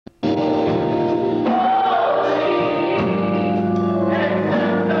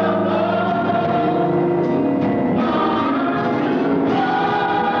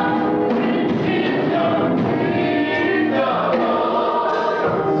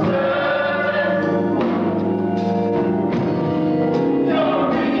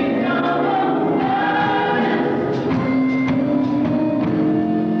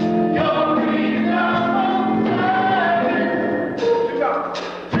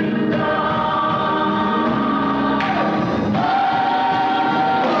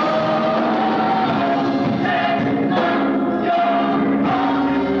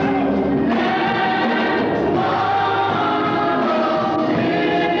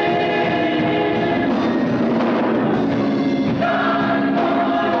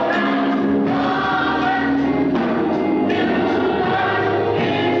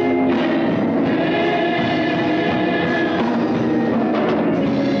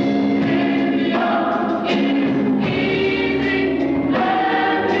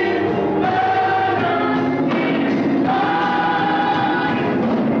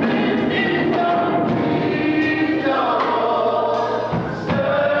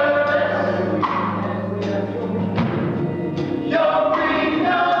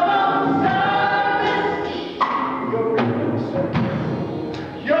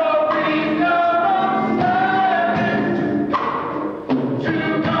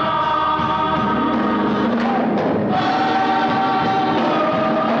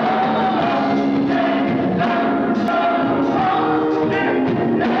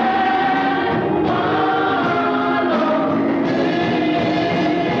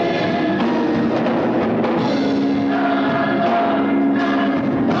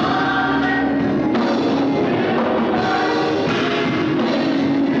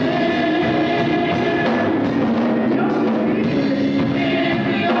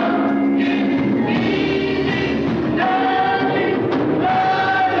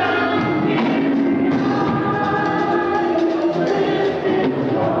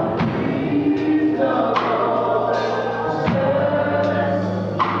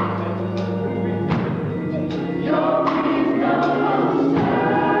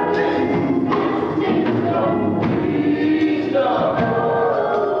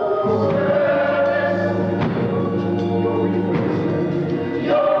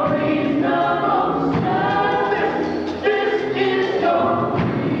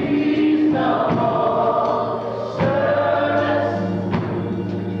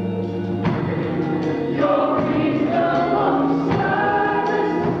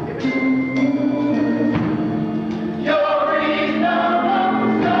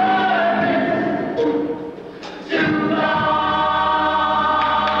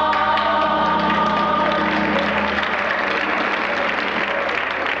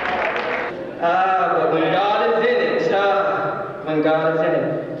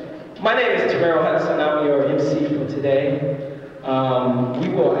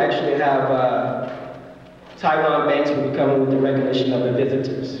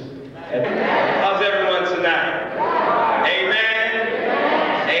How's everyone tonight?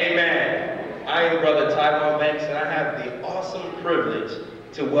 Amen? Amen. I am Brother Tyrone Banks, and I have the awesome privilege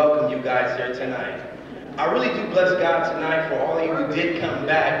to welcome you guys here tonight. I really do bless God tonight for all of you who did come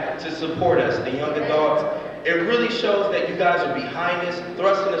back to support us, the young adults. It really shows that you guys are behind us,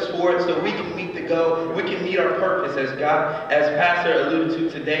 thrusting us forward so we can meet the goal, we can meet our purpose as Pastor alluded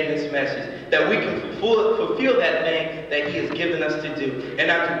to today in this message, that we can fulfill that thing that he has given us to do. And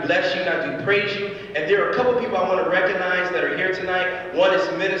I do bless you, and I do praise you. And there are a couple people I want to recognize that are here tonight. One is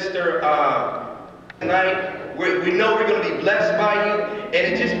Minister tonight. We know we're going to be blessed by you, and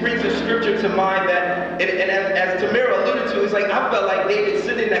it just brings a scripture to mind that, and as Tamara alluded to, it's like I felt like David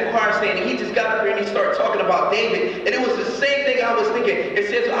sitting in that choir stand, and he just got up here and he started talking about David, and it was the same thing I was thinking. It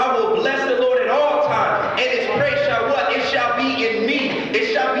says, I will bless the Lord at all times, and his praise shall what? It shall be in me.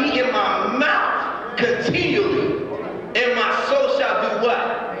 It shall be in my mouth continually, and my soul shall do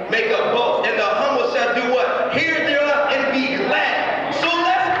what? Make a boast, and the humble shall do what? Hear thereof and be glad. So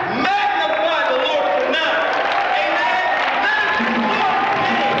let's magnify the Lord tonight.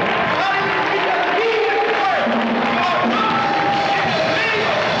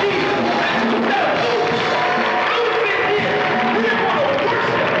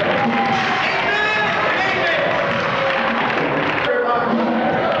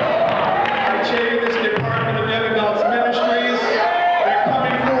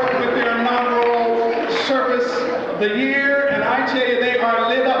 The year, and I tell you, they are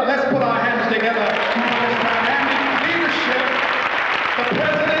lit up. Let's put our hands together. This dynamic leadership. The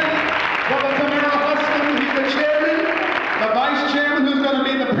president, Brother Tamara Huston, he's the chairman. The vice chairman, who's going to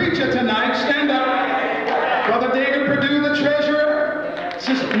be the preacher tonight, stand up. Brother David Perdue, the treasurer.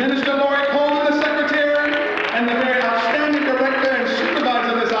 Sister Minister Lori Coleman, the secretary. And the very outstanding director and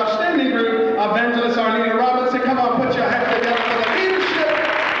supervisor of this outstanding group, Evangelist Arlene Robinson. Come on, put your hands together for the leadership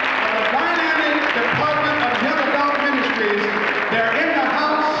of the dynamic department of young adult ministries. They're in the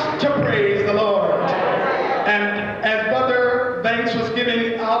house to praise the Lord. And as Brother Banks was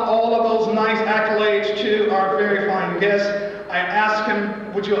giving out all of those nice accolades to our very fine guests, I asked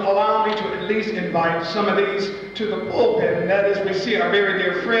him, would you allow me to at least invite some of these to the pulpit? And that is, we see our very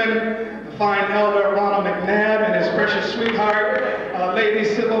dear friend, the fine elder Ronald McNabb, and his precious sweetheart, Lady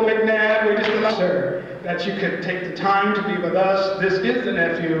Sybil McNabb. We just love her that you could take the time to be with us. This is the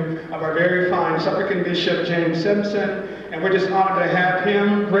nephew of our very fine Suffragan Bishop James Simpson, and we're just honored to have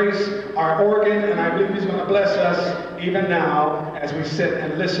him grace our organ, and I believe he's going to bless us even now as we sit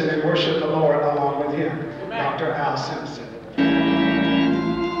and listen and worship the Lord along with him. Amen. Dr. Al Simpson.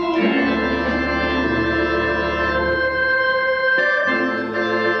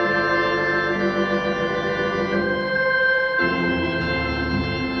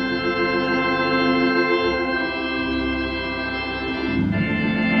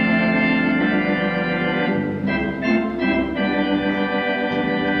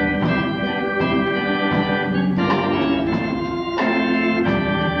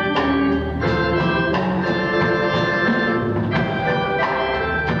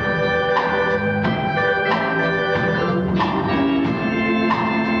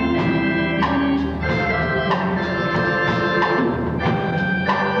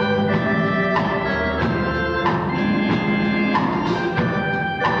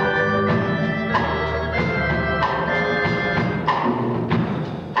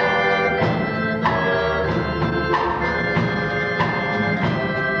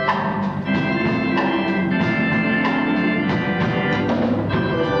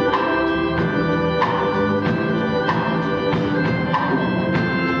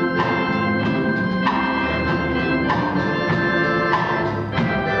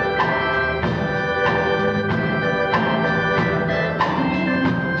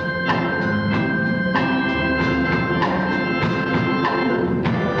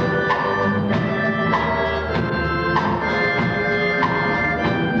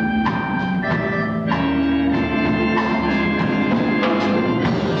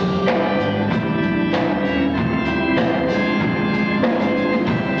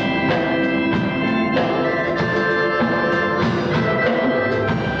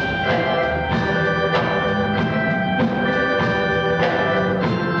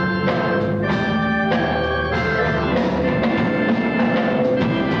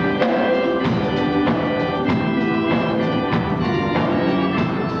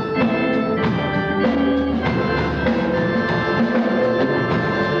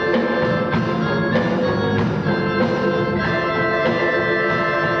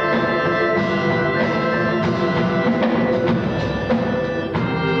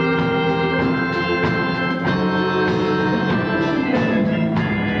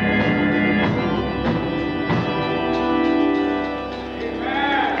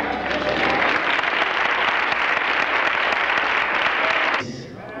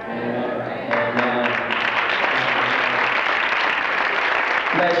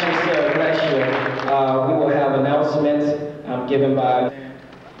 Bless you, sir. Bless you. We will have announcements given by.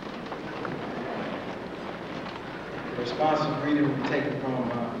 The responsive reading will be taken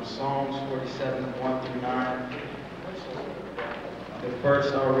from Psalms 47, 1 through 9. The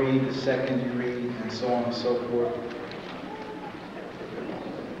first I'll read, the second you read, and so on and so forth.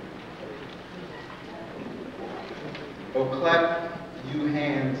 Oh, clap you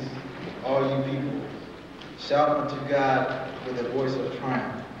hands, all you people. Shout unto God with a voice of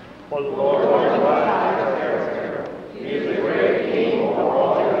triumph. For the Lord our God, He is the great King of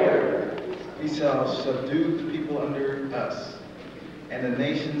all the earth. He shall subdue the people under us, and the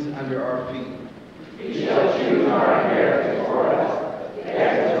nations under our feet. He shall choose our inheritance for us, the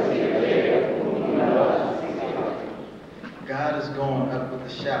excellency of Jacob, whom He loves. God is going up with a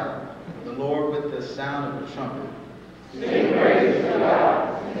shout, the Lord with the sound of a trumpet. Sing praises to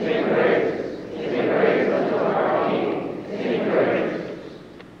God, sing praises unto our King, sing praises.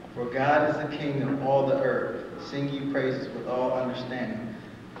 For God is the King of all the earth. Sing ye praises with all understanding.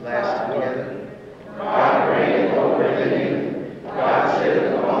 Last together. God reigneth over the heathen. God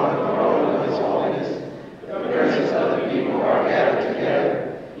sitteth upon the throne of His holiness. The princes of the people are gathered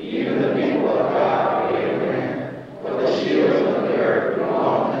together, even the people of God of Abraham. For the shields of the earth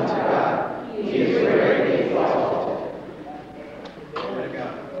belong unto God. He is greatly exalted. Glory to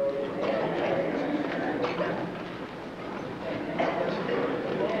God.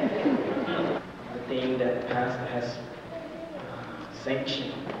 The thing that the pastor has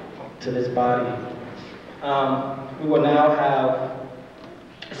sanctioned to this body. We will now have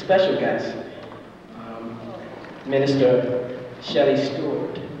a special guest, Minister Shelley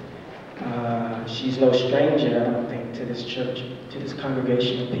Stewart. She's no stranger, I don't think, to this church, to this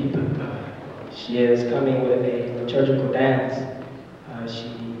congregation of people. She is coming with a liturgical dance.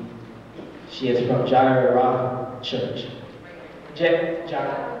 She is from Jireh Church. Jireh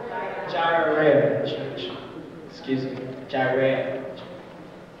Church. Excuse me, Jireh.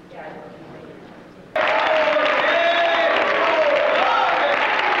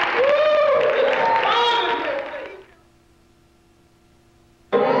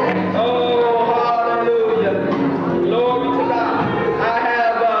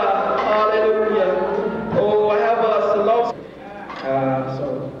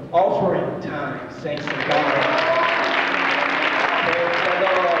 Thanks to God. Praise the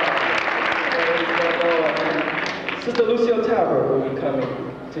Lord. Praise the Lord. Sister Lucille Talbot will be coming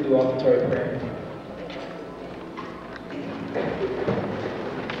to do offertory prayer.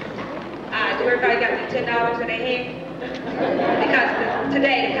 Everybody got the $10 in their hand? Because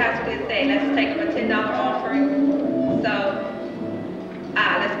today the pastor did say, let's take up a $10 offering. So,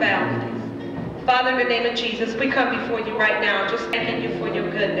 let's bow, please. Father, in the name of Jesus, we come before you right now, just thanking you for your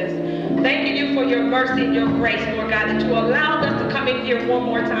goodness. Thanking you for your mercy and your grace, Lord God, that you allowed us to come in here one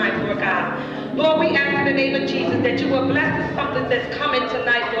more time, Lord God. Lord, we ask in the name of Jesus that you will bless the something that's coming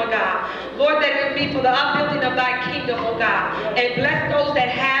tonight, Lord God. Lord, that it will be for the upbuilding of thy kingdom, oh God. And bless those that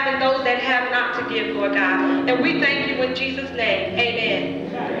have and those that have not to give, Lord God. And we thank you in Jesus' name. Amen.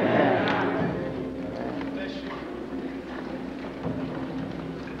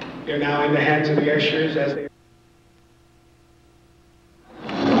 You're now in the hands of the ushers as they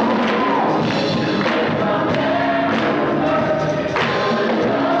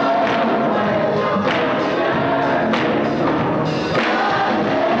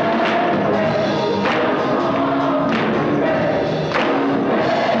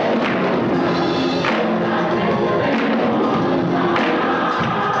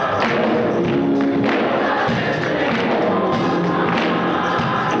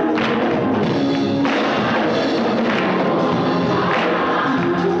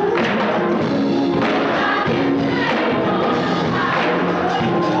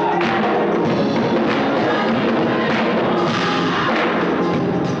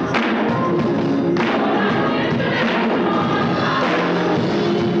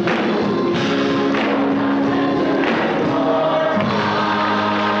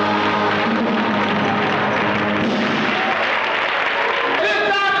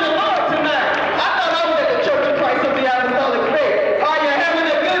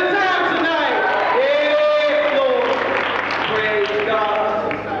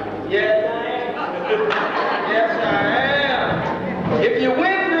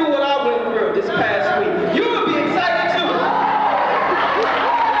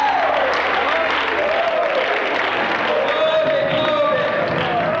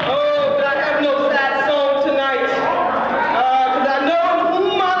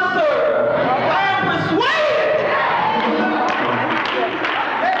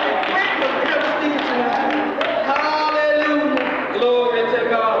Glory to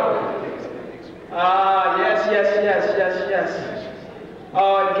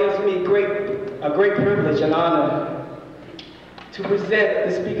It gives me a great privilege and honor to present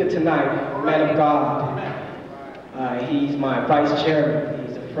the speaker tonight, a man of God. He's my vice chairman.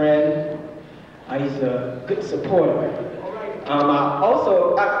 He's a friend. He's a good supporter.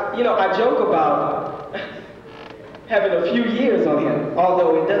 I joke about having a few years on him,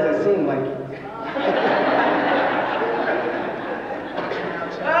 although it doesn't seem like it.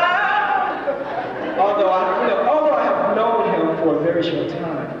 Although I have known him for a very short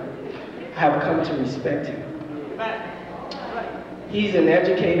time, I have come to respect him. He's an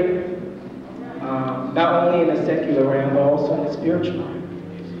educator, not only in the secular realm, but also in the spiritual realm.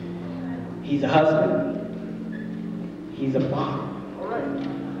 He's a husband. He's a father.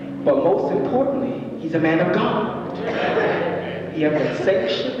 But most importantly, he's a man of God. He has been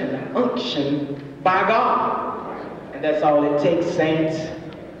sanctioned and unctioned by God. And that's all it takes, saints,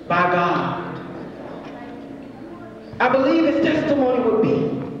 by God. I believe his testimony would be,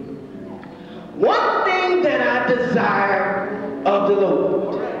 one thing that I desire of the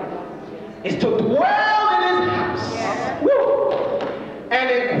Lord is to dwell in his house, and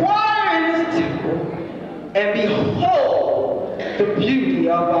inquire in his temple, and behold the beauty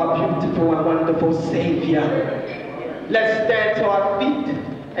of our beautiful and wonderful Savior. Let's stand to our feet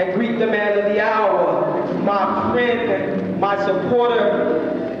and greet the man of the hour, my friend, my supporter,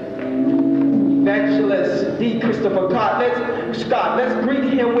 Evangelist D. Christopher Scott. Let's greet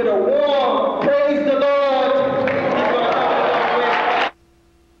him with a warm praise the Lord.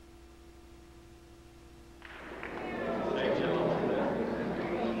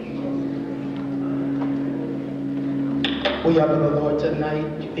 We honor the Lord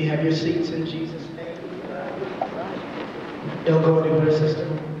tonight. You may have your seats in Jesus' name. Don't go anywhere, sister.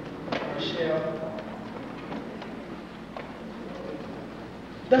 Michelle.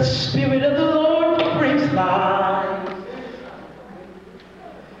 The Spirit of the Lord brings life.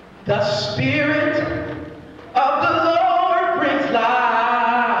 The Spirit of the Lord brings life.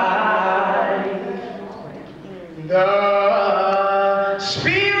 The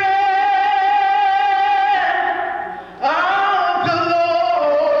Spirit of the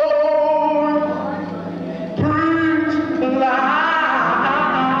Lord brings life.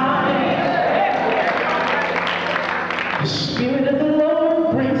 The Spirit of the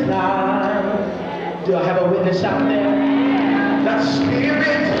Lord brings life. Do I have a witness out there? The Spirit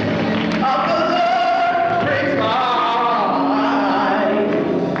of the Lord brings life.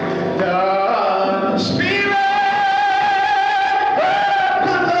 The Spirit of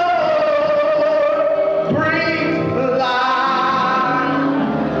the Lord brings life.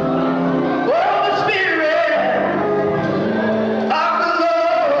 Oh, the Spirit of the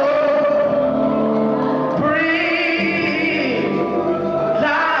Lord brings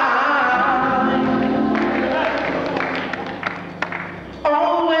life.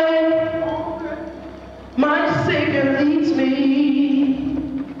 Always my Savior leads me.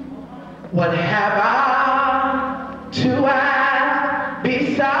 What have I to ask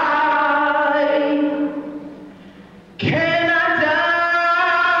beside? Can I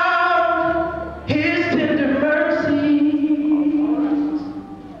doubt his tender mercies?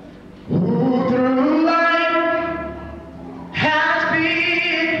 Who through life has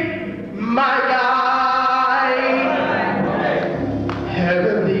been my guide?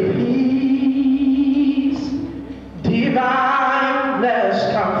 Heavenly peace, divine blessed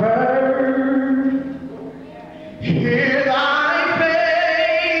comfort. Hear thy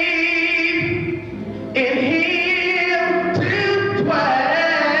faith in him to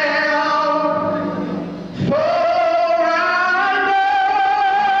dwell. For I know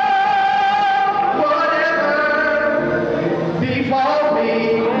whatever befall me.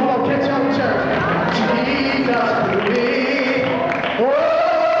 Come on, catch on, church. Jesus will be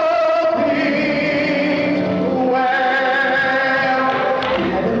all things well.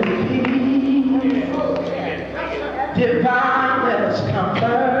 Heavenly peace, divine blessed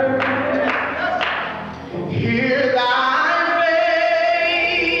comfort. Hear thy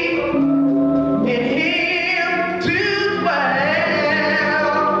faith in him to dwell.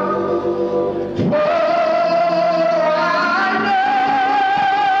 For I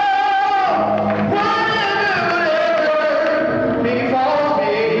know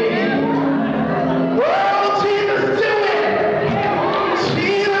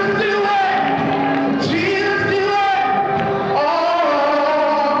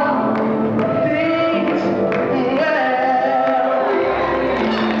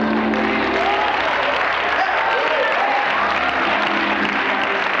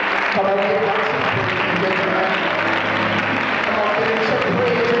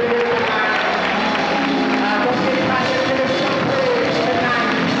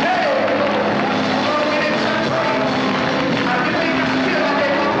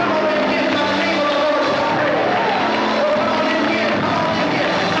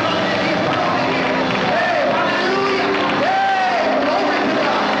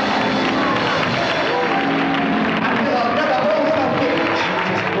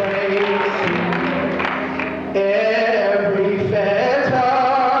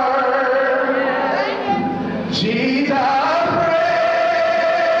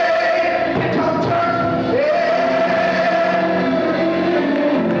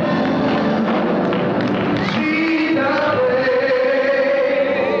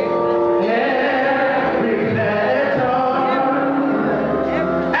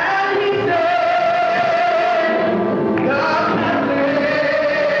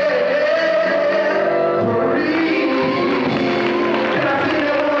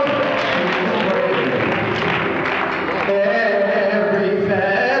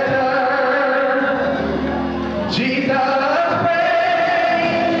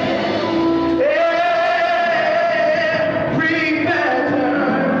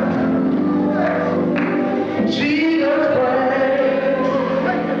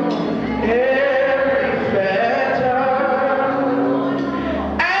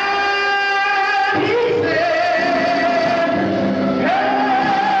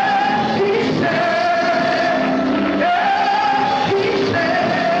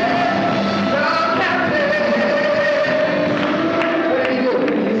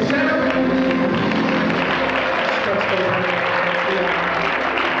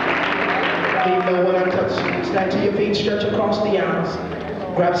Stand to your feet, stretch across the aisles.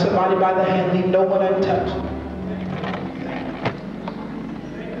 Grab somebody by the hand, leave no one untouched.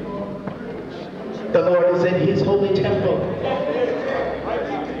 The Lord is in his holy temple.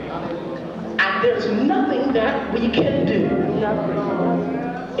 And there's nothing that we can do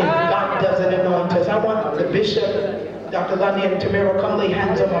if God doesn't anoint us. I want the bishop, Dr. Lundy and Tamara, come lay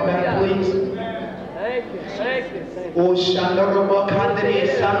hands on my back, please.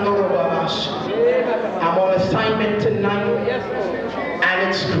 I'm on assignment tonight, and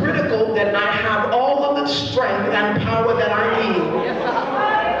it's critical that I have all of the strength and power that I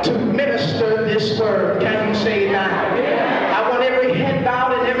need to minister this word. Can you say that? I want every head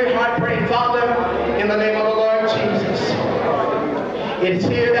bowed and every heart praying. Father, in the name of the Lord Jesus, it is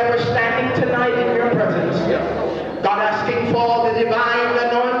here that we're standing tonight in your presence. God, asking for the divine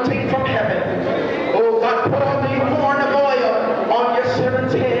anointing from heaven. Oh God, pour the horn of oil on your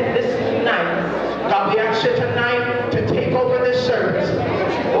servant's head this night. God, we ask you tonight to take over this service.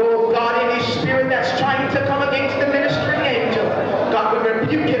 Oh God, any spirit that's trying to come against the ministering angel, God, we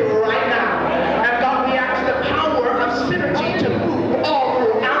rebuke it right now. And God, we ask the power of synergy to move all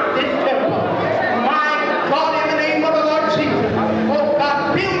throughout this temple. My God, in the name of the Lord Jesus, oh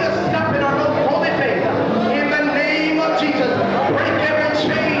God, build us up in our most holy faith. In the name of Jesus, break every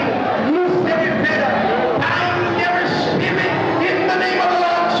chain, loose every fetter, bind every spirit in the name of the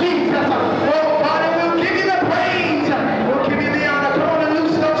Lord Jesus. Oh God, and we'll give you the praise. We'll give you the honor. Come on and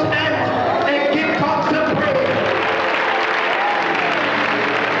loose those hands and give God some praise.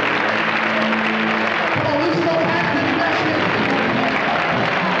 Come on, loose those hands and bless him.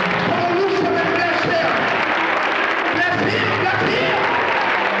 Come on, loose him and bless him. Bless him, bless him.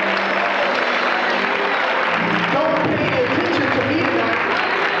 Don't pay attention to me tonight,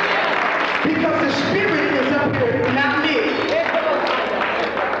 because the Spirit is up here, not me.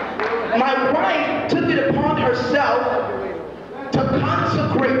 My wife took it upon herself to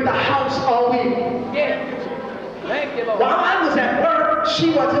consecrate the house all week. While I was at work,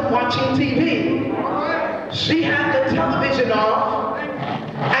 she wasn't watching TV. She had the television off,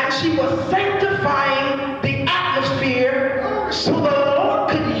 and she was sanctifying the atmosphere so the Lord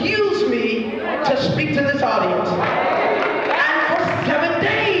could use me to speak to this audience. And for 7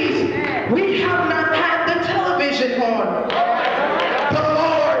 days, we have not had the television on. The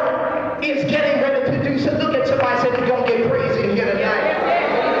Lord is getting ready to do so. Look at somebody and say, it's going to get crazy in here tonight.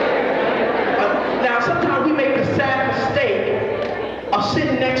 Now, sometimes we make the sad mistake of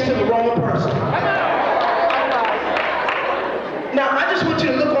sitting next to the wrong person. Now, I just want you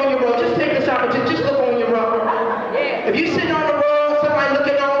to look on your row. Just take this opportunity. Just look on your row. If you're sitting on the row, somebody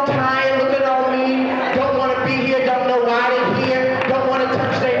looking all tired, looking on me, don't want to be here, don't know why they're here, don't want to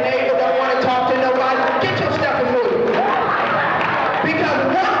touch their neighbor, don't want to talk to nobody, get your stuff and move. Because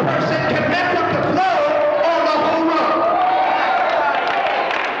one person can mess up the flow on the whole row.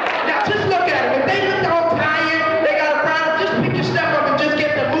 Now, just look at them. If they look all tired, they got a problem, just pick your stuff up and just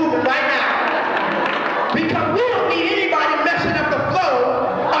get them moving right now. Because we don't need anybody messing up the flow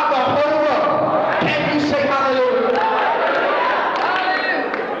of the whole row. Can you say hallelujah?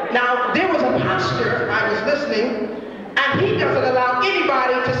 Now, there was a pastor, I was listening, and he doesn't allow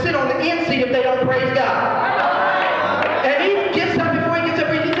anybody to sit on the end seat if they don't praise God. And he gets up before he gets up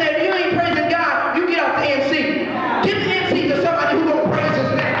and he said, if you ain't praising God, you get off the end seat. Give the end seat to somebody who's going to praise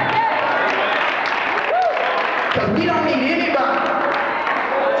his name. Because we don't need anybody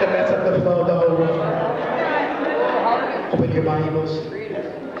to mess up the flow of the whole room. Open your Bibles.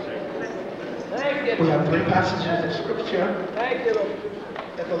 We have 3 passages of scripture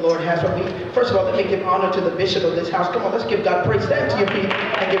that the Lord has for me. First of all, let me give honor to the bishop of this house. Come on, let's give God praise. Stand to your feet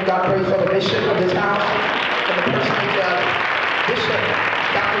and give God praise for the bishop of this house and the person of Bishop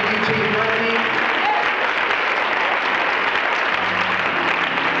Dr. Eugene Lundy.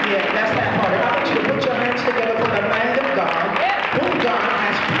 Yeah, that's that part. I want you to put your hands together for the man of God, whom God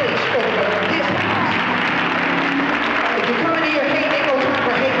has placed over this house. If you come in here hate, ain't no time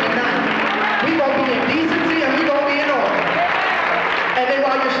for hate tonight. We're going to be in decency and we're going to be in order. And then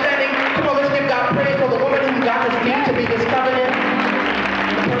while you're standing, come on, let's give God praise for the woman who God has deemed to be this covenant.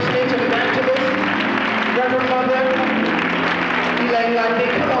 The personage of evangelist, Reverend Mother, Elaine Lundy.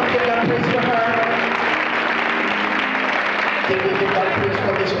 Come on, give God praise for her. Then we give God praise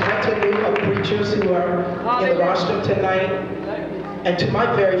for this retinue of preachers who are in the roster tonight. And to my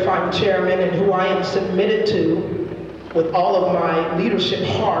very fine chairman, and who I am submitted to with all of my leadership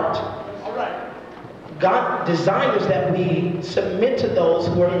heart. God desires that we submit to those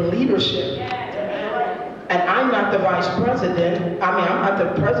who are in leadership. And I'm not the vice president. I'm not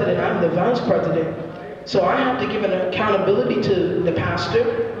the president, I'm the vice president. So I have to give an accountability to the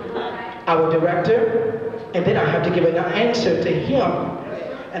pastor, our director, and then I have to give an answer to him.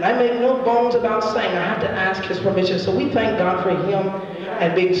 And I make no bones about saying I have to ask his permission. So we thank God for him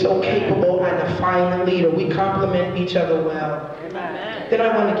and being so capable and a fine leader. We complement each other well. Amen. Then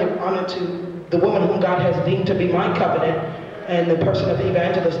I want to give honor to the woman whom God has deemed to be my covenant, and the person of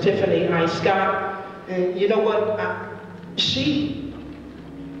Evangelist Tiffany I. Scott. And you know what? She,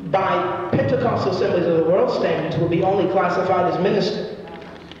 by Pentecostal Assemblies of the World standards, will be only classified as minister.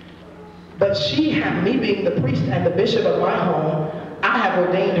 But she had me being the priest and the bishop of my home. I have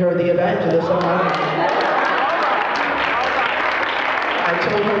ordained her the evangelist of my home. I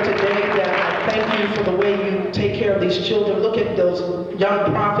told her today that I thank you for the way you take care of these children. Look at those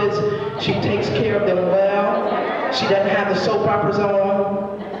young prophets. She takes care of them well. She doesn't have the soap operas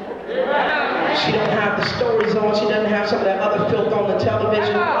on. She doesn't have the stories on. She doesn't have some of that other filth on the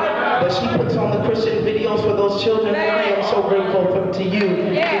television. But she puts on the Christian videos for those children. And I am so grateful to you,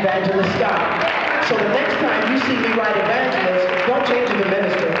 Evangelist Scott. So the next time you see me write evangelist, don't change it to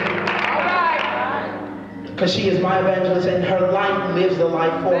minister. Because she is my evangelist and her life lives the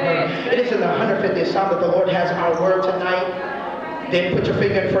life for her. It is in the 150th Psalm that the Lord has our word tonight. Then put your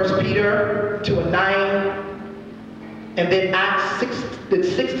finger in 1 Peter 2:9. And then Acts 6, the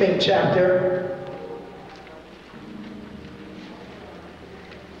 16th chapter.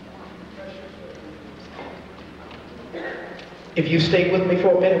 If you stay with me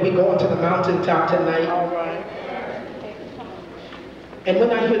for a minute, we go into the mountaintop tonight. All right. And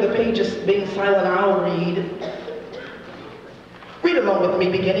when I hear the pages being silent, I'll read. Read along with me,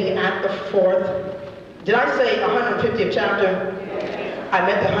 beginning at the 4th. Did I say 150th chapter? I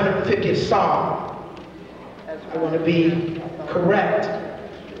meant the 150th Psalm. I want to be correct.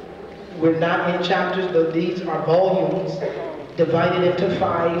 We're not in chapters, but these are volumes divided into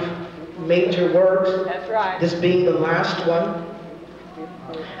 5 major works. That's right. This being the last one.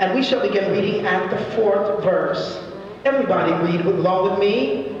 And we shall begin reading at the 4th verse. Everybody read along with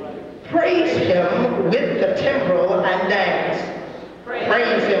me. Praise him with the timbrel and dance.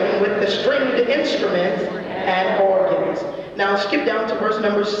 Praise him with the stringed instruments and organs. Now skip down to verse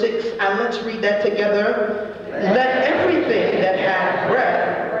number 6 and let's read that together. Let everything that hath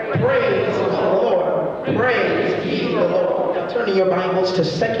breath praise the Lord. Praise ye the Lord. Now turning your Bibles to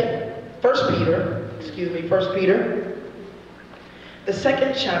 1 Peter, the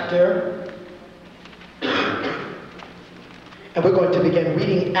 2nd chapter, and we're going to begin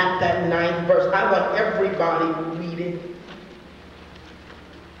reading at that 9th verse. I want everybody reading.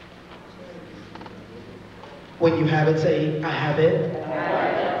 When you have it, say, I have it.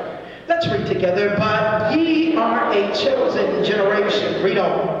 Let's read together. But ye are a chosen generation. Read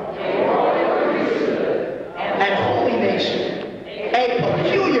on. And holy nation, a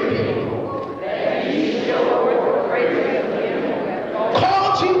peculiar people,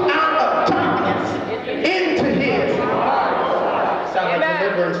 called you out of darkness into his. Sounds like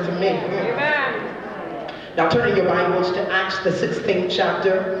deliverance to me. Now turning your Bibles to Acts the 16th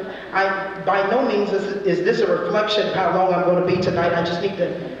chapter. By no means is this a reflection of how long I'm going to be tonight. I just need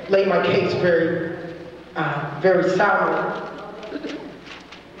to lay my case very soundly.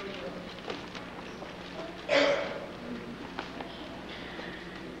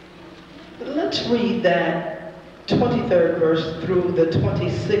 Let's read that 23rd verse through the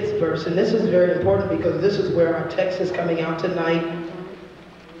 26th verse. And this is very important because this is where our text is coming out tonight.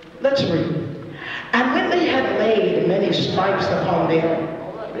 Let's read. And when they had laid many stripes upon them,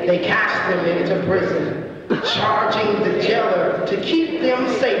 they cast them into prison, charging the jailer to keep them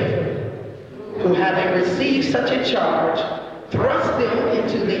safely, who having received such a charge, thrust them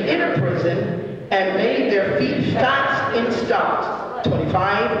into the inner prison and made their feet fast in stocks.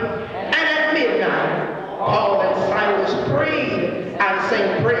 25. And at midnight, Paul and Silas prayed and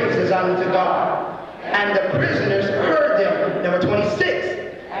sang praises unto God. And the prisoners heard them. Number 26.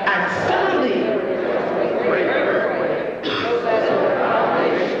 And suddenly,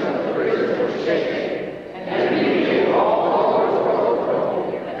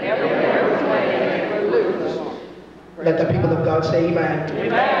 let the people of God say amen.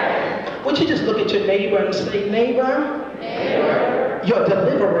 Amen. Would you just look at your neighbor and say, neighbor, your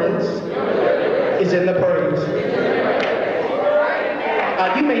deliverance is in the praise.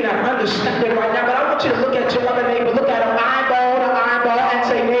 You may not understand it right now, but I want you to look at your other neighbor, look at him eyeball to eyeball and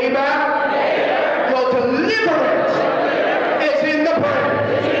say, neighbor, your deliverance is in the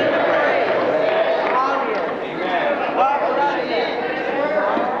praise.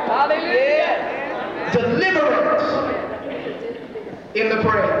 Hallelujah. Deliverance in the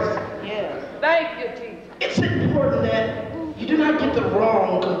praise. Yes. Thank you, Jesus. It's important that you do not get the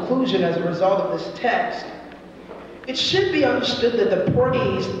wrong conclusion as a result of this text. It should be understood that the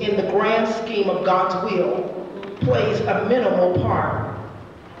praise in the grand scheme of God's will plays a minimal part.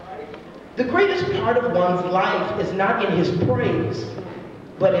 The greatest part of one's life is not in his praise,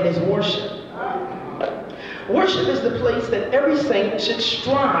 but in his worship. Worship is the place that every saint should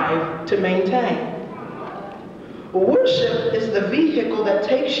strive to maintain. Worship is the vehicle that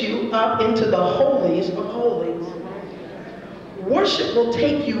takes you up into the holies of holies. Worship will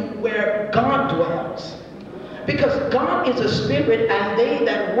take you where God dwells. Because God is a spirit, and they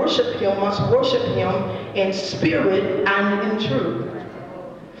that worship him must worship him in spirit and in truth.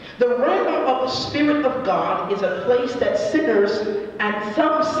 The realm of the Spirit of God is a place that sinners and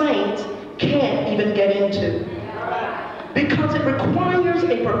some saints can't even get into. Because it requires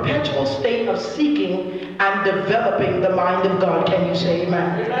a perpetual state of seeking and developing the mind of God. Can you say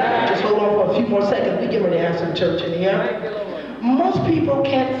amen? Just hold on for a few more seconds. We get ready to have some church in here. Most people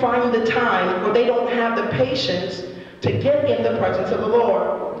can't find the time, or they don't have the patience to get in the presence of the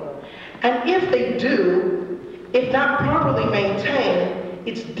Lord. And if they do, if not properly maintained,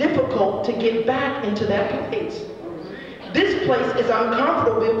 it's difficult to get back into that place. This place is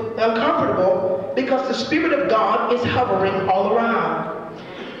uncomfortable because the Spirit of God is hovering all around.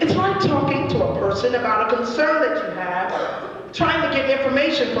 It's like talking to a person about a concern that you have, trying to get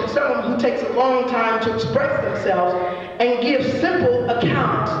information from someone who takes a long time to express themselves and give simple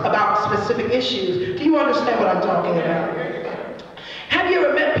accounts about specific issues. Do you understand what I'm talking about? Have you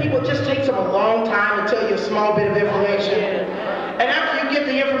ever met people just takes them a long time to tell you a small bit of information? And after you get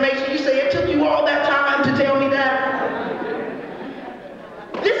the information, you say, it took you all that time to tell me that?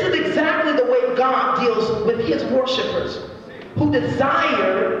 This is exactly the way God deals with his worshipers who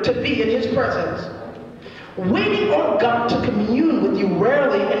desire to be in his presence. Waiting on God to commune with you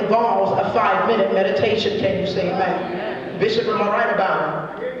rarely involves a 5-minute meditation. Can you say amen? Bishop, am I right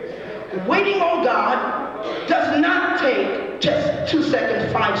about it? Waiting on God does not take just 2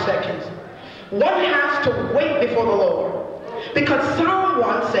 seconds, 5 seconds. One has to wait before the Lord. Because Psalm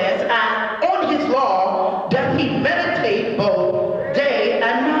 1 says, and on his law doth he meditate both day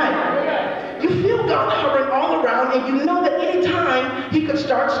and night. You feel God hovering all around, and you know that any time he could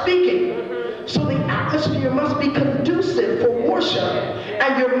start speaking. So the atmosphere must be conducive for worship,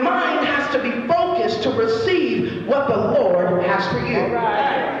 and your mind has to be focused to receive what the Lord has for you.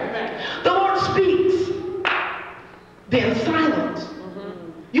 The Lord speaks, then silence.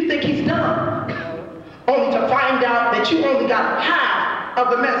 You think he's done, only to find out that you only got half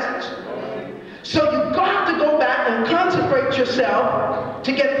of the message. So you've got to go back and consecrate yourself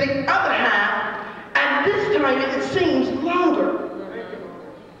to get the other half, and this time it seems longer.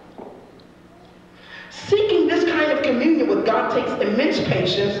 Seeking this kind of communion with God takes immense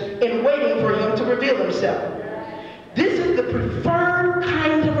patience in waiting for him to reveal himself. This is the preferred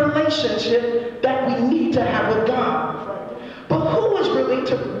kind of relationship that we need to have with God. But who is willing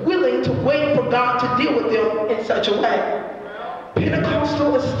to wait for God to deal with them in such a way?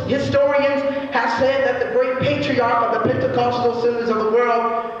 Pentecostal historians have said that the great patriarch of the Pentecostal Assemblies of the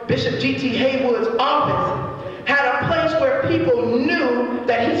world, Bishop G.T. Haywood's office, had a place where people knew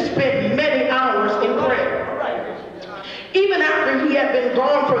that he spent many hours in prayer. Even after he had been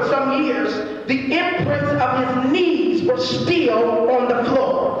gone for some years, the imprints of his knees were still on the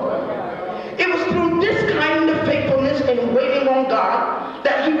floor. It was through this kind of faithfulness and waiting on God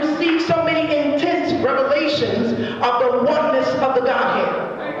that he received so many intense revelations of the oneness of the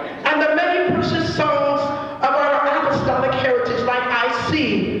Godhead. And the many precious songs of our apostolic heritage, like I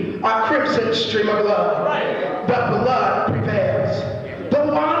see a crimson stream of blood, but blood prevails. The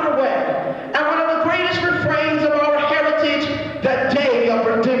waterway, and one of the greatest refrains of our heritage, the day of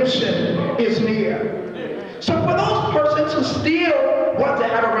redemption is near. So for those persons who still want to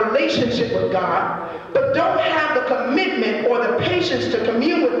have a relationship with God, but don't have the commitment or the patience to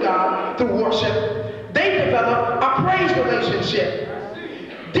commune with God through worship, they develop a praise relationship.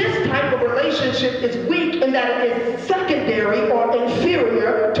 This type of relationship is weak in that it is secondary or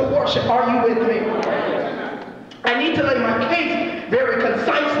inferior to worship. Are you with me? I need to lay my case very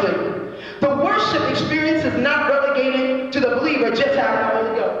concisely. The worship experience is not relegated to the believer just having the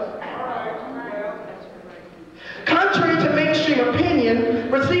Holy Ghost. Contrary to mainstream opinion,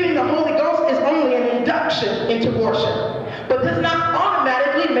 receiving the Holy Ghost is only an induction into worship, but does not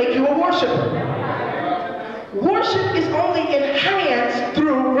automatically make you a worshiper. Worship is only enhanced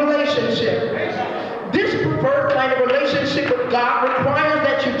through relationship. This preferred kind of relationship with God requires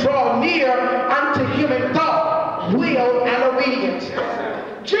that you draw near unto him in thought, will, and obedience.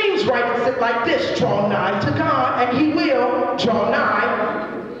 James writes it like this: draw nigh to God, and he will draw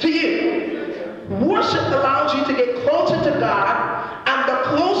nigh to you. Worship allows you to get closer to God, and the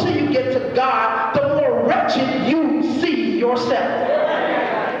closer you get to God, the more wretched wretched you see yourself.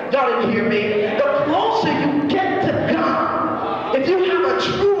 Y'all didn't hear me. The closer you get to God, if you have a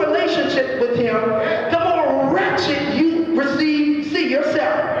true relationship with Him, the more wretched you see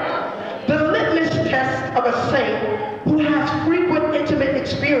yourself. The litmus test of a saint who has frequent intimate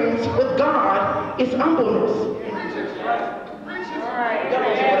experience with God is humbleness. Y'all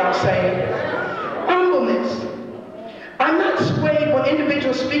know what I'm saying? Humbleness. I'm not swayed when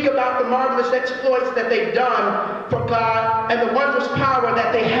individuals speak about the marvelous exploits that they've done for God and the wondrous power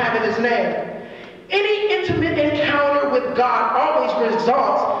that they have in His name. Any intimate encounter with God always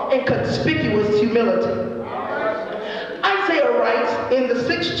results in conspicuous humility. Isaiah writes in the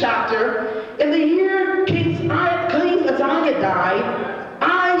 6th chapter, in the year King Uzziah died,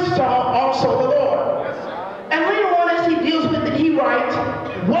 I saw also the Lord. And later on as he deals with it, he writes,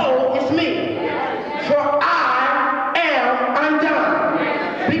 woe is me, for I am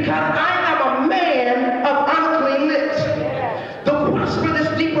undone, because I am a man of unclean lips. The quest for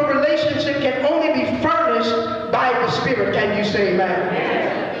this deeper relationship can only be furnished by the Spirit. Can you say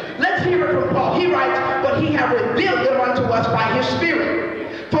amen? Let's hear it from Paul. He writes, but He hath revealed them unto us by His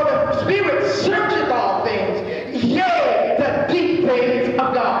Spirit. For the Spirit searcheth all things, yea, the deep things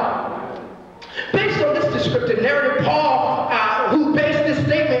of God. Based on this descriptive narrative, Paul, who based this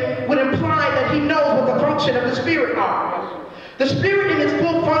statement, would imply that he knows what the function of the Spirit are. The Spirit in its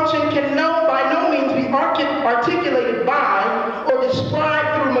full function can by no means be articulated by or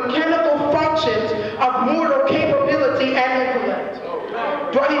described through mechanical functions of mortal capability and intellect.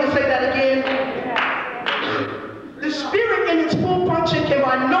 Do I need to say that again? The Spirit in its full function can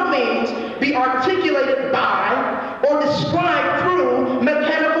by no means be articulated by or described through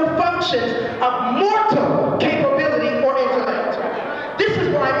mechanical functions of mortal capability or intellect. This is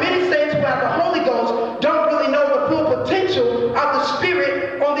why many saints who have the Holy Ghost don't really know the full potential of the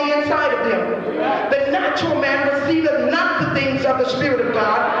Spirit on the inside of them. The natural man receiveth not the things of the Spirit of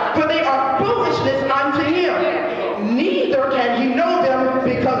God, for they are foolishness unto him. Neither can he know them,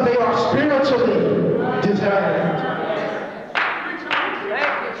 because they are spiritually discerned.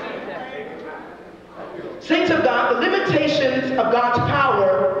 Saints of God, the limitations of God's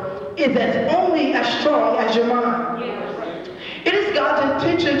power is only as strong as your mind. It is God's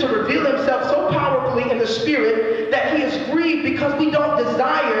intention to reveal Himself so powerfully in the Spirit that He is grieved because we don't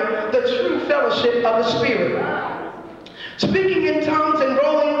desire the true fellowship of the Spirit. Speaking in tongues and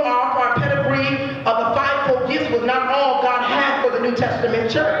rolling off our pedigree of the fivefold gifts was not all God had for the New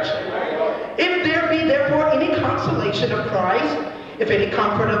Testament church. If there be therefore any consolation of Christ, if any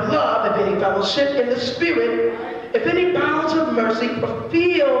comfort of love, if any fellowship in the Spirit, if any bowels of mercy,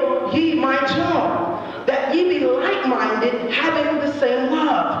 fulfill ye my joy, that ye be like-minded, having the same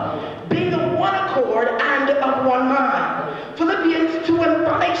love, being of one accord and of one mind. Philippians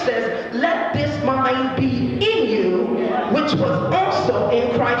 2:5 says, let this mind be in you, which was also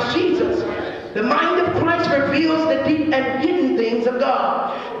in Christ Jesus. The mind of Christ reveals the deep and hidden things of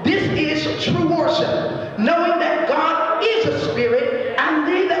God. This is true worship, knowing that God is a spirit, and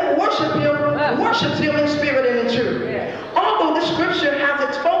they that worship Him in spirit and in truth. Although the scripture has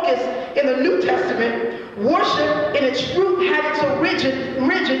its focus in the New Testament, worship in its root had its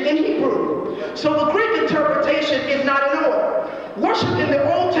origin in Hebrew. So the Greek interpretation is not in order. Worship in the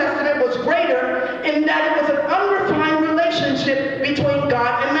Old Testament was greater in that it was an unrefined relationship between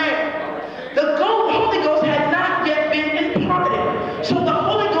God and man. The Holy Ghost had not yet been imparted. So the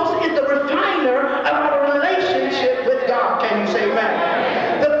Holy Ghost is the refiner of our relationship with God. Can you say amen?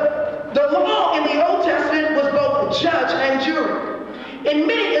 The law in the Old Testament was both judge and jury. In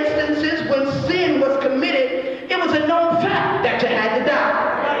many instances, when sin was committed, it was a known fact that you had to die.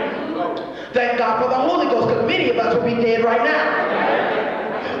 Thank God for the Holy Ghost, because many of us would be dead right now.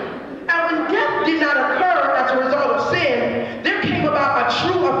 And when death did not occur as a result of sin, there came about a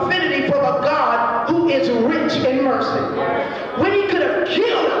true affinity for the God who is rich in mercy. When He could have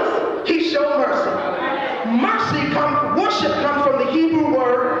killed us, He showed mercy. Worship comes from the Hebrew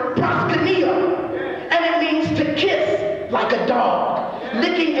word proskuneo, and it means to kiss like a dog,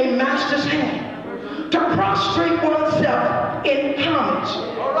 licking a master's hand, to prostrate oneself in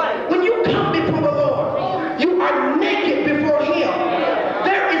homage. When you come before the Lord, you are naked before Him.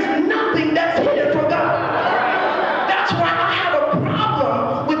 There is nothing that's hidden from God. That's why I have a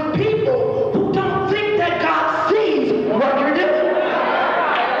problem with people who don't think that God sees what you're doing.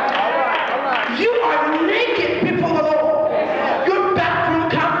 You are naked before the Lord. Your backroom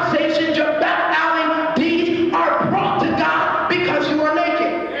conversations, your back alley deeds are brought to God because you are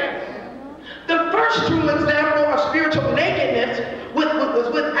naked. The first true example of spiritual nakedness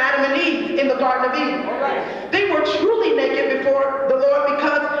was with Adam and Eve in the Garden of Eden. They were truly naked before the Lord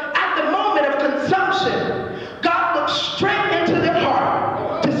because at the moment of consumption,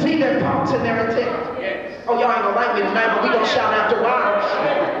 tonight, but we're going to shout after a while.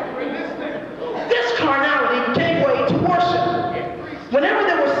 This carnality gave way to worship. Whenever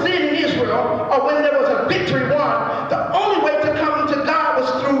there was sin in Israel, or when there was a victory won, the only way to come to God was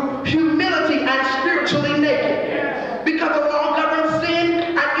through humility and spiritually naked. Because the law governed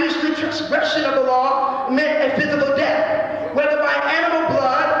sin, and usually transgression of the law meant a physical death, whether by animal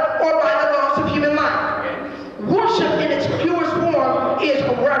blood or by the loss of human life. Worship in its purest form is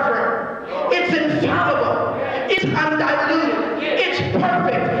reverent. It's infallible. It's undiluted. It's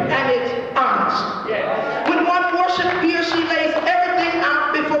perfect, and it's honest. When one worships, he or she lays everything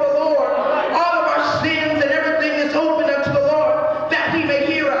out before the Lord. All of our sins and everything is open unto the Lord, that he may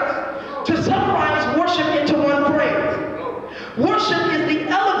hear us. To summarize worship into one phrase, worship is the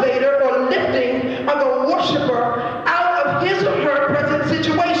elevator or lifting of the worshiper out of his or her present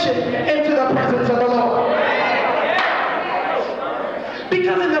situation into the presence of the Lord.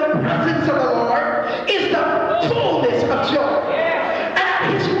 Because in the presence of the Lord is the fullness of joy. And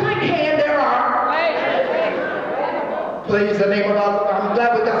at his right hand there are, praise the name of God. I'm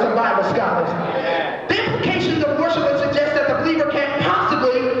glad we got some Bible scholars. The implications of worship would suggest that the believer can't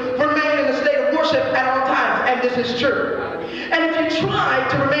possibly remain in a state of worship at all times, and this is true. And if you try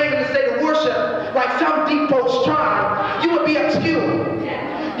to remain in a state of worship like some deep folks try, you would be obscure.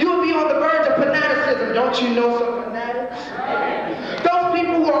 You would be on the verge of fanaticism. Don't you know some fanatics? Those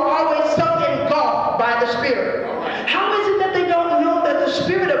people who are always so engulfed by the Spirit. How is it that they don't know that the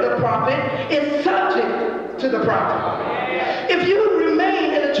spirit of the prophet is subject to the prophet? If you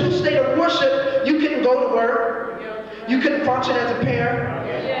remain in a true state of worship, you couldn't go to work. You couldn't function as a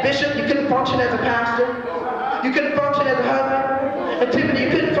parent. Bishop, you couldn't function as a pastor. You couldn't function as a husband. And Tiffany, you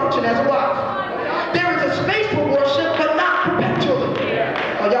couldn't function as a wife. There is a space for worship, but not perpetually.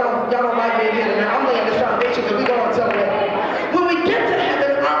 Oh, y'all don't like me in here tonight. I'm laying this foundation because we're going somewhere. When we get to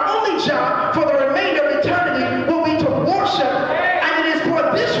heaven, our only job for the remainder of eternity will be to worship. And it is for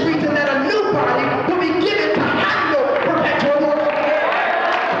this reason that a new body will be given to handle perpetual worship.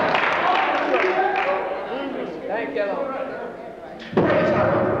 Thank you, Lord. Praise God.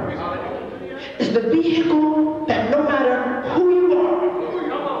 Is the vehicle that no matter who you are,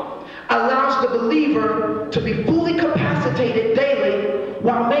 allows the believer to be fully capacitated daily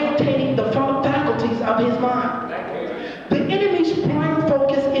while maintaining the faculties of his mind. The enemy's prime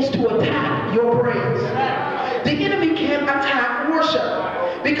focus is to attack your praise. The enemy can't attack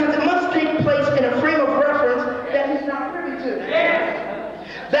worship because it must take place in a frame of reference that he's not privy to.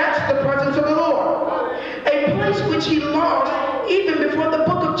 That's the presence of the Lord. A place which he lost even before the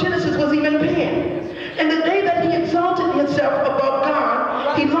book of Genesis was even penned. And the day that he exalted himself above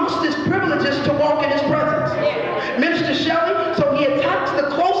God, he lost his privileges to walk in his presence. Minister Shelley, so he attacks the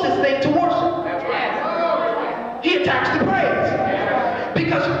closest thing to worship. He attacks the praise.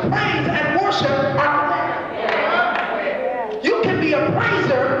 Because praise and worship are connected. You can be a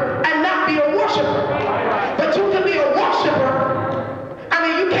praiser and not be a worshiper. But you can be a worshiper. I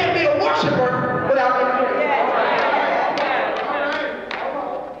mean, you can't be a worshiper without being a praiser.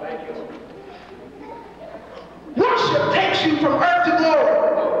 Worship takes you from earth to glory.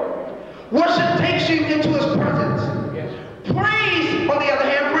 Worship takes you into his presence. Praise, on the other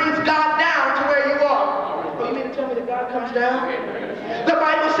hand, brings God down to where you are. Oh, you mean to tell me that God comes down? The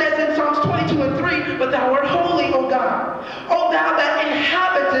Bible says in Psalms 22:3, but thou art holy, O God. O thou that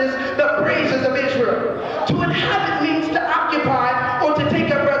inhabitest the praises of Israel. To inhabit means to occupy or to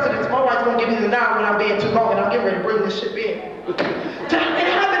take up residence. My wife's going to give me the nod when I'm being too long, and I'm getting ready to bring this ship in. To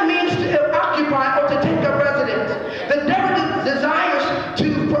inhabit means to occupy or to take up residence. The devil desires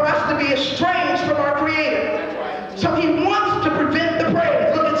for us to be estranged from our Creator. So he wants to prevent the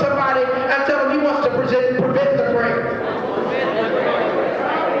praise. Look at somebody and tell him he wants to prevent the praise.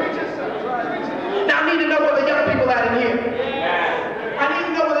 Now I need to know where the young people at in here. I need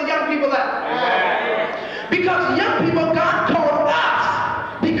to know where the young people at. Because young people, God called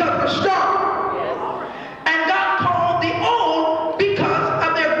us because we're strong. And God called the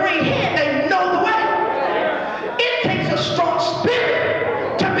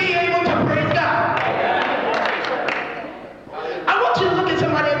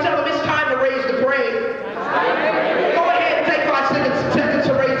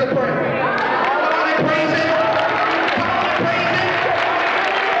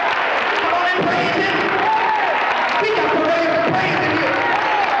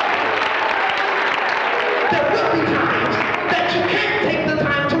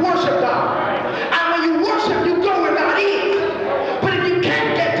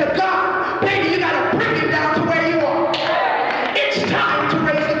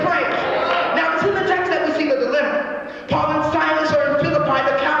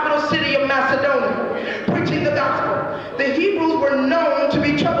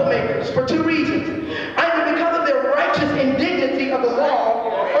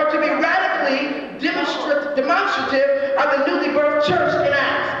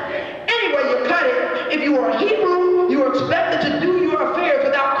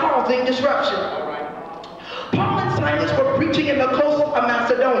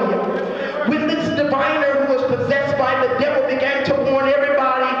possessed by the devil began to warn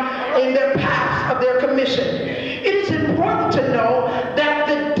everybody in their paths of their commission. It is important to know that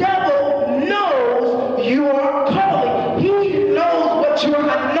the devil knows your calling. He knows what you are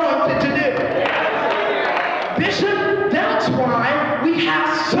anointed to do. Bishop, that's why we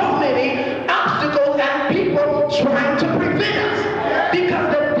have so many obstacles and people trying to prevent us.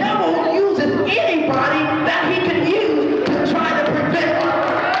 Because the devil uses anybody that he can use to try to prevent us.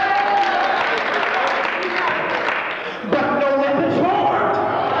 But no weapon formed.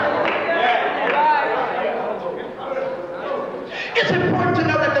 It's important to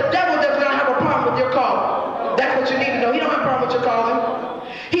know that the devil does not have a problem with your calling. That's what you need to know. He don't have a problem with your calling.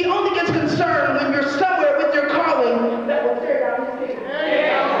 He only gets concerned when you're somewhere with your calling that will tear down his kingdom.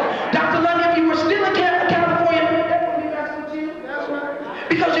 Dr. Lundy, if you were still in California, that would be messed with you.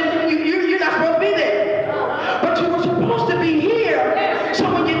 Because you're not supposed to be there. But you were supposed to be here.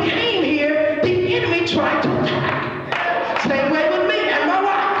 So when you came here, the enemy tried to attack. Same way with me and my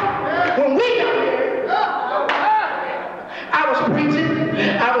wife. When we got here, I was preaching,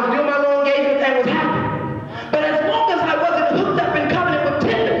 I was doing my little engagement and was happy. But as long as I wasn't hooked up in covenant with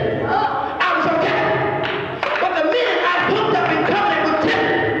Tinder, I was okay. But the minute I hooked up in covenant with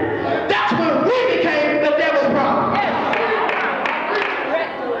Tinder, that's when we became the devil's problem.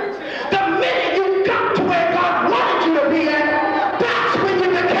 The minute you got to where God wanted you to be at, that's when you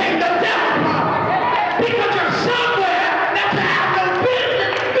became the devil's problem. Because you're somewhere that you have no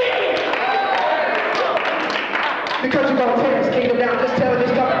business being. Because you're going to tear his kingdom down. Just tell him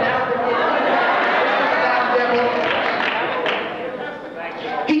he's coming down.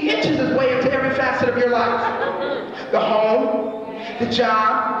 He inches his way into every facet of your life. The home, the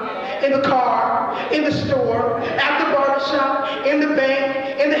job, in the car, in the store, at the barbershop, in the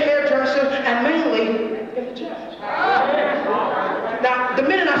bank, in the hairdresser, and mainly in the church. Now, the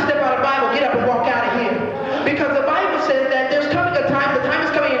minute I step out of the Bible, get up and walk out of here. Because the Bible says that there's coming a time, the time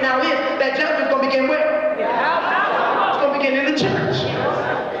is coming and now is, that judgment's going to begin where? It's going to begin in the church.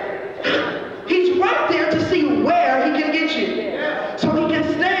 He's right there to see where he can get you. So he can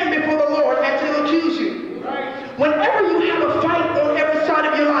stand before the Lord and to accuse you. Whenever you have a fight on every side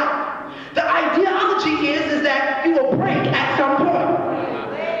of your life, the ideology is that you will break at some point.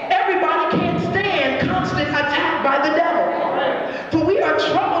 Everybody can't stand constant attack by the devil. For we are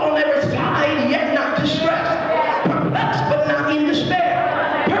troubled on every side, yet not distressed. Perplexed, but not in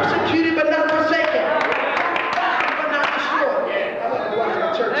despair. Persecuted, but not forsaken. Bound, but not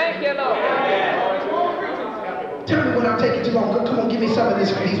destroyed. Thank you, Lord. Tell me when I'm taking too long. Come on, give me some of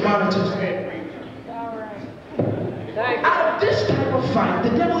these monitors. Out of this type of fight, the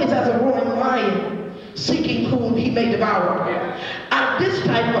devil is as a roaring lion, seeking whom he may devour. Out of this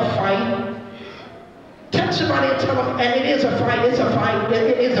type of fight, touch somebody and tell them, and it is a fight, it's a fight,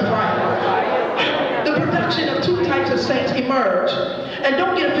 it is a fight. The production of two types of saints emerge. And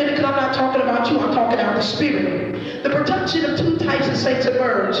don't get offended because I'm not talking about you, I'm talking about the spirit. The production of two types of saints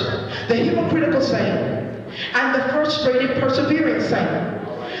emerge. The hypocritical saint and the frustrated, persevering saint.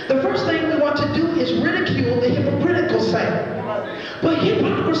 The first thing we want to do is ridicule the hypocritical saint. But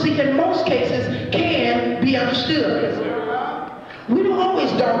hypocrisy in most cases can be understood. We don't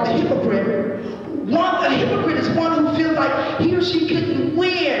always dog the hypocrite. A hypocrite is one who feels like he or she couldn't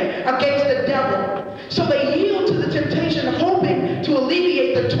win against the devil. So they yield to the temptation, hoping to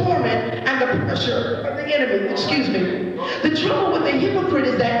alleviate the torment and the pressure of the enemy. Excuse me. The trouble with the hypocrite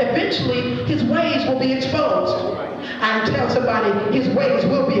is that eventually his ways will be exposed. I tell somebody his ways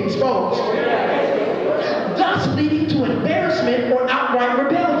will be exposed. Thus leading to embarrassment or outright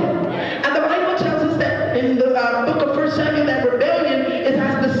rebellion. And the Bible tells us that in the book of 1 Samuel that rebellion is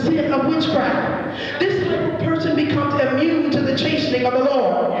as the sin of witchcraft. This type of person becomes immune to the chastening of the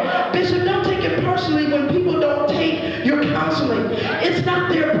Lord. Bishop, don't take it personally when people don't take your counseling. It's not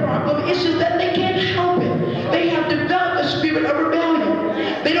their problem. It's just that they can't help it. They have developed a spirit of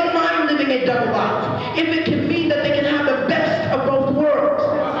rebellion. They don't mind living a double life if it can mean that they can have the best of both worlds.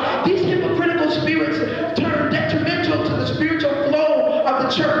 These hypocritical spirits turn detrimental to the spiritual flow of the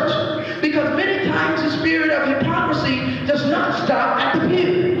church because many times the spirit of hypocrisy does not stop at the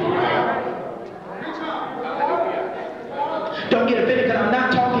pew. Don't get offended because I'm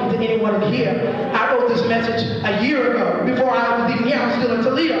not talking to anyone in here. I wrote this message a year ago before I was even here. I was still in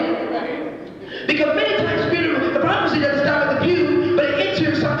Toledo. Because many times the spirit of hypocrisy doesn't stop at the pew, but it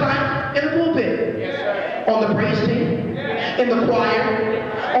enters sometimes in the pulpit, on the praise team, in the choir,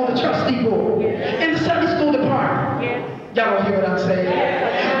 on the trustee board, in the Sunday school department. Y'all don't hear what I'm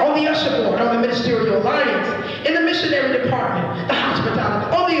saying. On the usher board, on the ministerial alliance, in the missionary department, the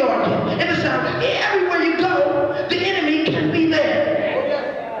hospitality, on the organ, in the sound. Everywhere you go, the enemy can be there.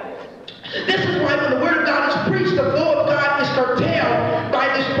 This is why when the word of God is preached,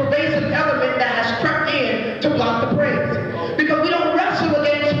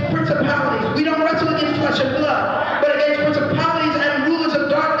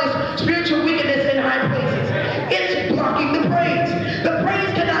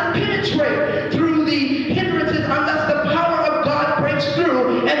 penetrate through the hindrances unless the power of God breaks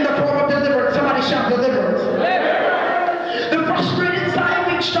through in the form of deliverance. Somebody shout deliverance. The frustrated,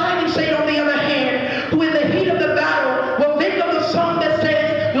 striving saint, on the other hand, who in the heat of the battle will think of the song that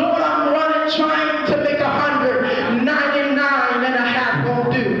says, Lord, I'm running, trying to make 100, 99 and a half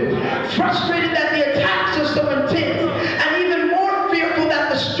won't do. Frustrated that the attacks are so intense, and even more fearful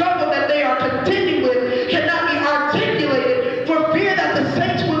that the struggle that they are contending with cannot be articulated, for fear that the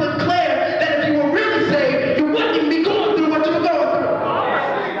saints will declare that if you were really saved, you wouldn't even be going through what you were going through.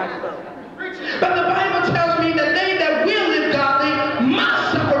 But the Bible tells me that they that will live godly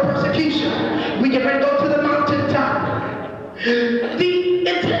must suffer persecution. We get ready to go to the mountaintop. The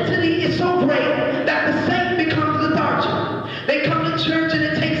intensity is so great that the saint becomes lethargic. They come to church and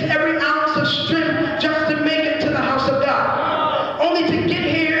it takes every ounce of strength just to make it to the house of God, only to get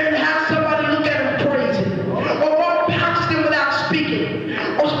here and have somebody look at them crazy, or walk past them without speaking,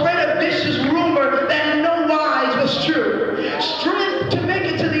 or spread a vicious rumor that in no wise was true. Strength to make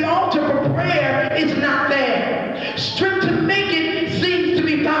it to the altar for prayer is not there. Strength to make it seems to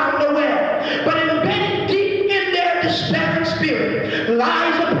be found nowhere. But embedded deep in their despairing spirit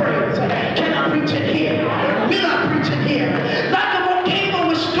lies a praise. Can I preach it here? Will I preach it here? Like a volcano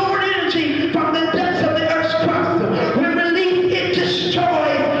with stored energy from the depths of the earth's crust. When released, it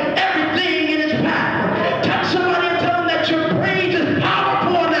destroys everything in its path. Touch somebody and tell them that your praise is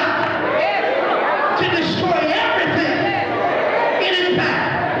powerful enough to destroy everything in its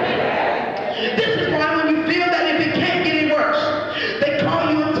path. This is why when you feel that if it can't get any worse, they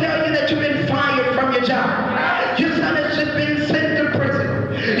call you and tell you that you've been fired from your job. Your son has just been sent to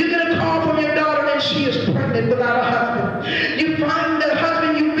prison. You get a call from your daughter and she is pregnant without a husband. You find the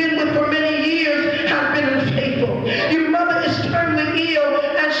husband you've been with for many years has been unfaithful. Your mother is terminally ill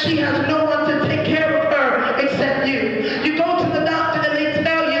and she has no one to take care of her except you. You go to the doctor and they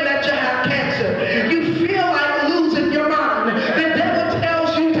tell you that you have cancer. You feel like losing your mind. The devil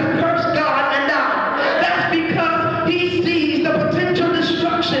tells you to curse God and die. That's because he sees the potential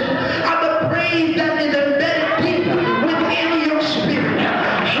destruction of the praise that is embedded deep within your spirit.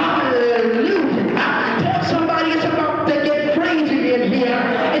 Hallelujah. Tell somebody it's about to get crazy in here.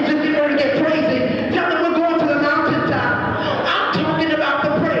 It's just getting ready to get crazy. Tell them we're going to the mountaintop. I'm talking about the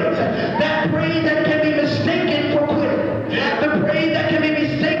praise. That praise that can be mistaken for quitting. The praise that can be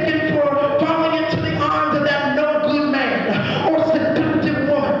mistaken for falling into the arms of that no good man or seductive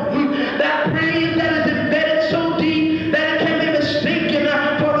woman. That praise that is embedded so deep that it can be mistaken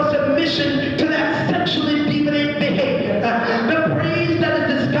for the submission to that sexually deviant behavior. The praise that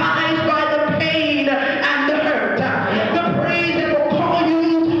is disguised by the pain and the hurt. The praise that will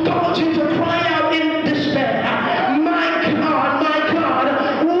cause you to cry out in despair. My God,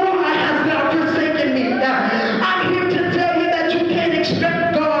 why hast thou forsaken me? I'm here to tell you that you can't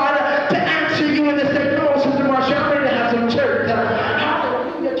expect God to answer you in the same. Come on, Sister Marsha, I'm ready to have some church.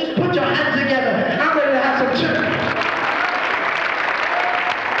 Hallelujah. Just put your hands together. I'm ready to have some church.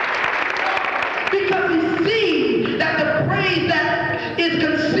 Because we see that the praise that is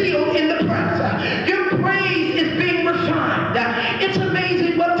concealed in the press, your praise is being refined. It's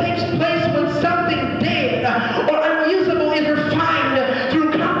amazing what takes place when something dead or unusable is refined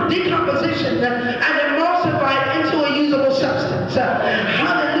through decomposition and emulsified into a usable substance.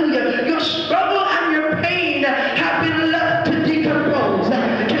 Hallelujah. Your struggle and your pain have been left to decompose.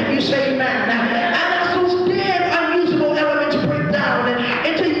 Can you say amen? And as those dead, unusable elements break down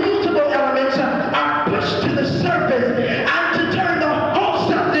into usable elements are pushed to the surface and to turn the whole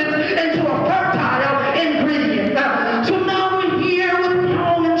substance into a fertile ingredient. So now we're here with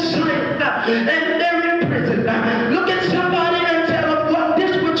Paul and Silas, and they're in prison. Look at somebody and tell them what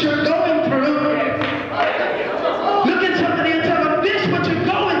this what you're going through. Look at somebody and tell them this what you're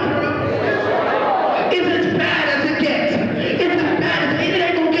going through is as bad as it gets. It's as bad as it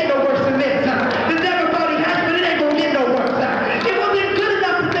ain't gonna get no worse than this. The devil thought he had, but it ain't gonna get no worse. It wasn't good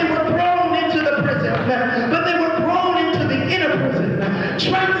enough that they were thrown into the prison, but they were thrown into the inner prison.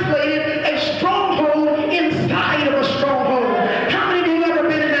 Translated, a stronghold inside of a stronghold. How many of you ever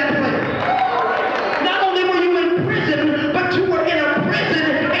been in that place? Not only were you in prison, but you were in a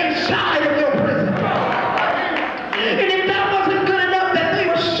prison inside of your prison. And if that wasn't good enough that they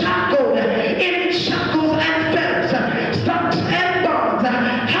were shackled in shackles and fetters, stocks and bonds,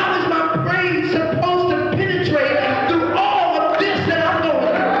 how is my praise supposed to penetrate through all of this that I'm going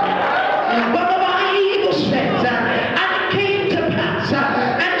through? But the Bible says, and it came to pass,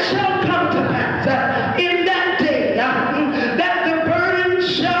 and shall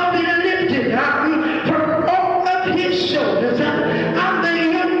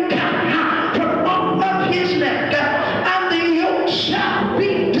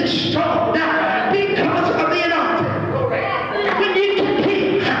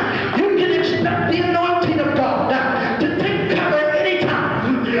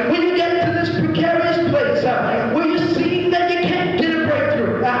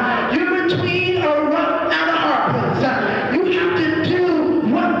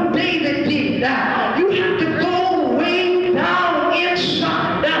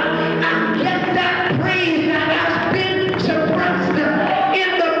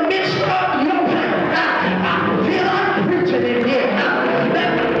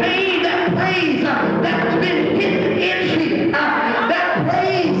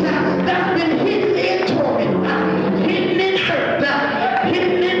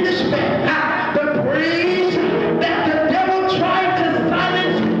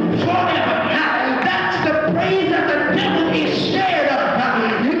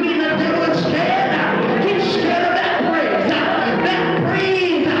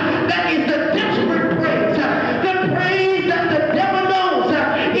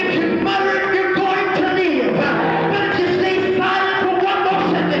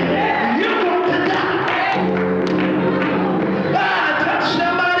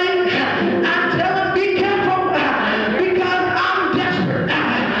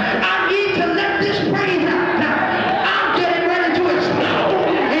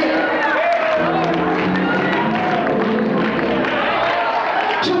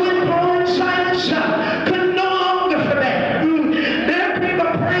So when Paul and Silas could no longer forbear, there came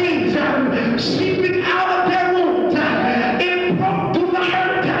a praise seeping out of their wounds. It broke through the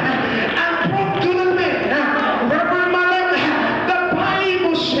hurt and broke through the pain. Reverend Malek, the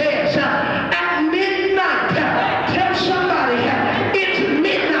Bible says at midnight, tell somebody it's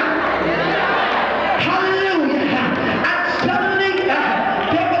midnight. Hallelujah. And suddenly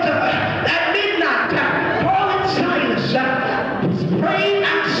there was at midnight, Paul and Silas was praying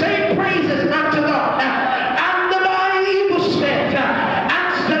and saying,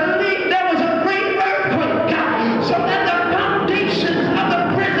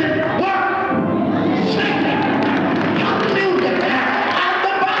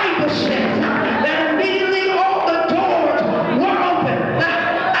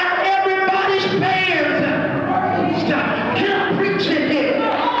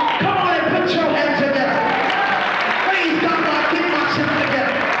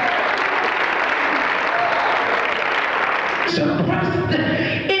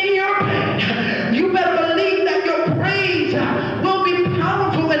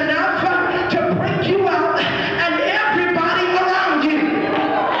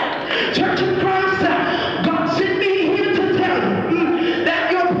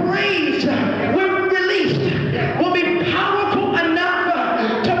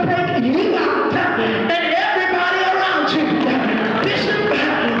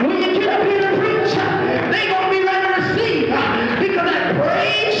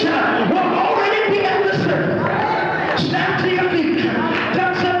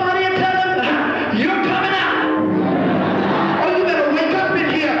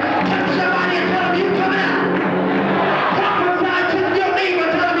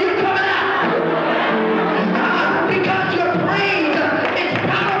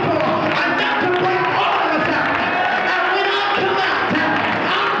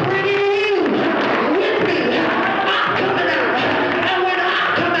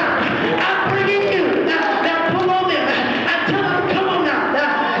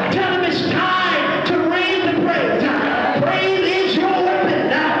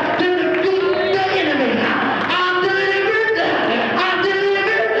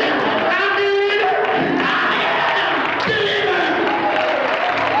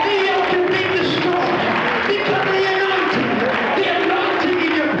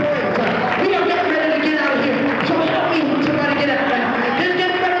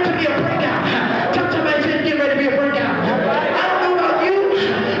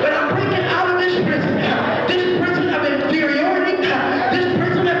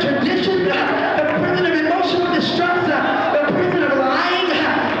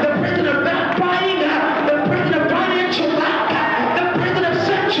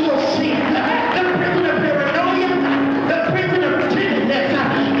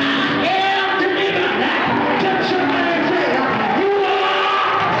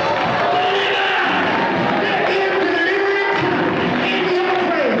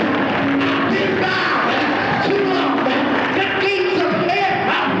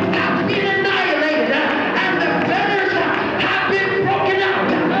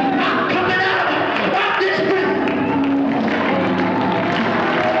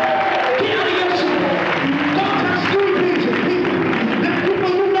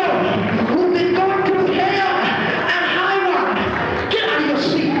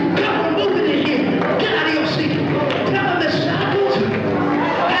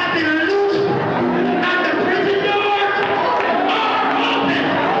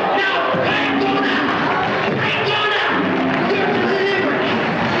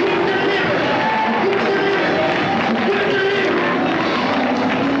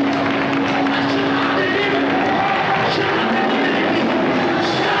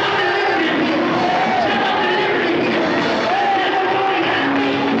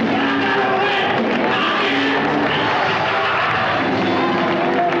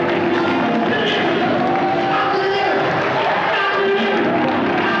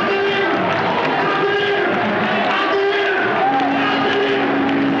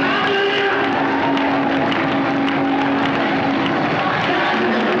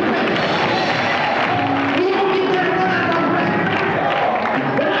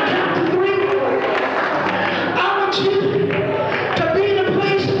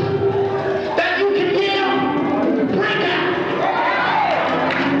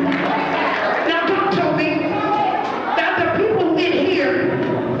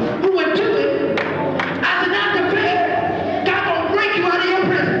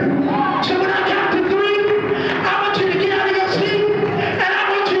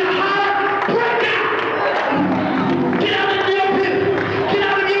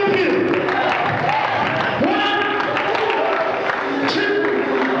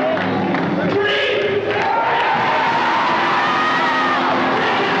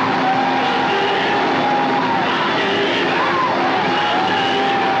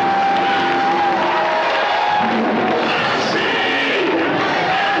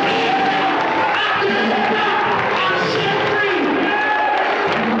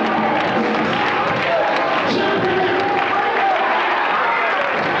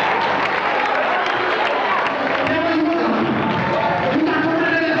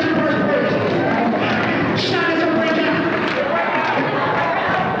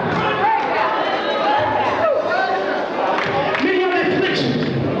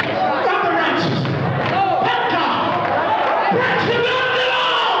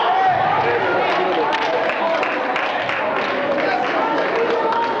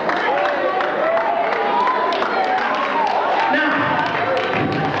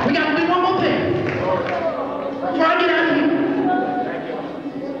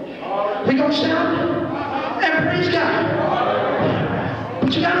 gonna shout and praise God.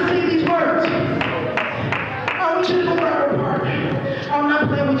 But you gotta say these words. I want you to go right apart. I'm not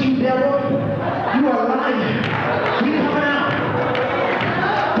playing with you, devil. You are a liar. You coming out.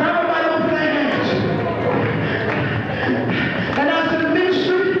 Everybody open their hands. And as the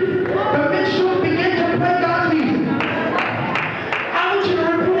ministry begin to play God's music, I want you to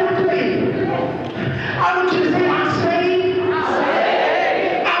repeat after me. I want you to say, I'm saved.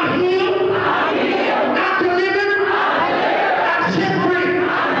 I'm healed. I'm delivered. I'm set free.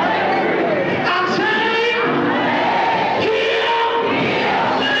 I'm saved. Healed.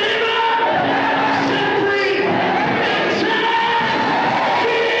 Delivered. Set free.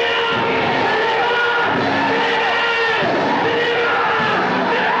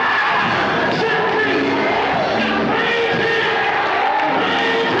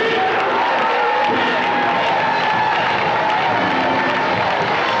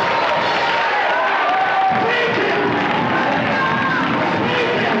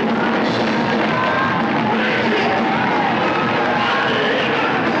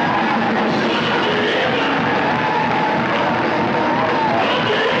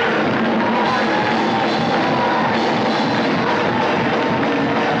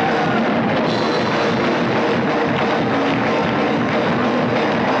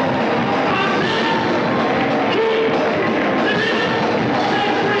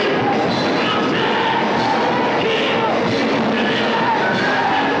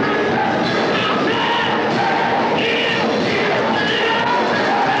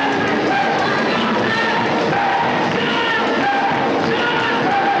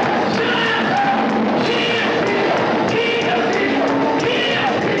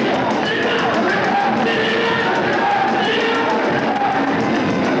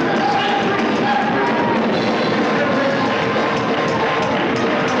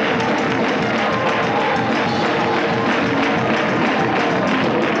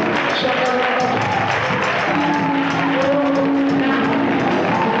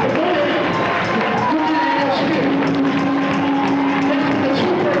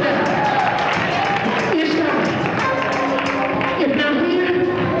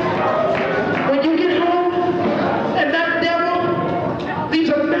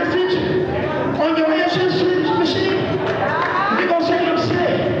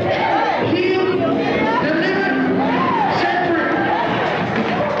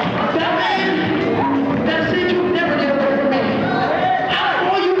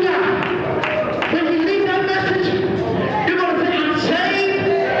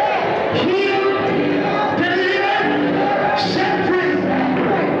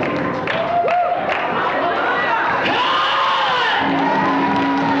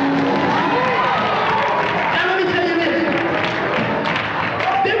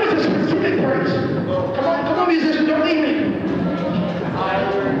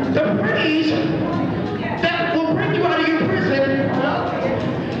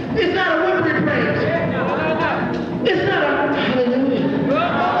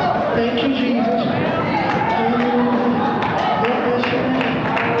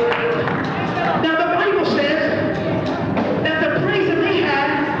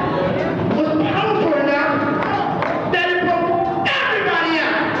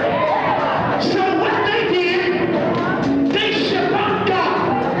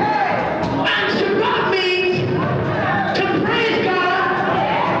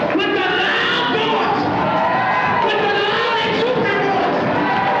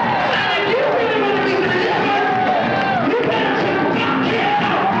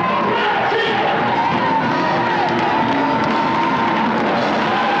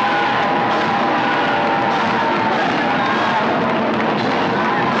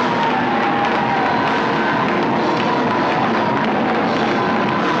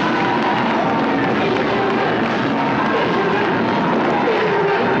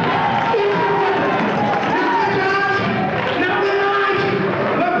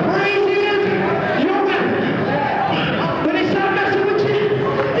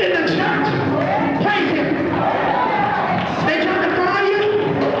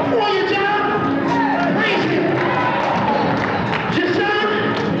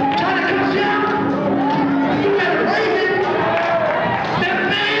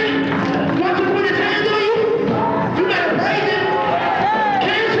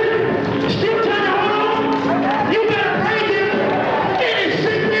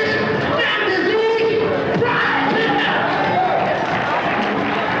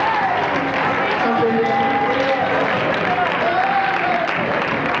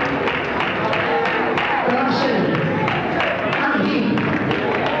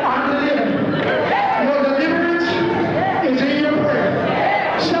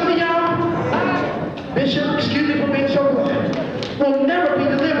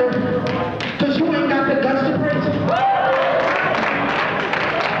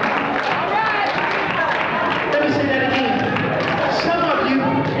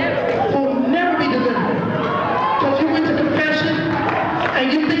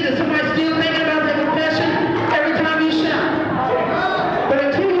 that somebody's still thinking about their confession every time you shout. But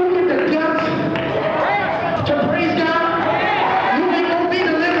until you get the guts to praise God, you ain't gonna be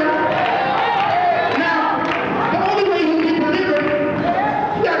delivered. Now, the only way you get delivered,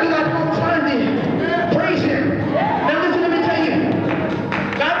 you gotta do like Paul Simon did. Praise Him. Now listen, let me tell you.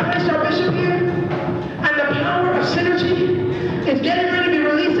 God placed our bishop here, and the power of synergy is getting ready to be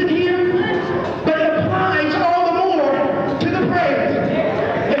released in here, but it applies all the more to the praise.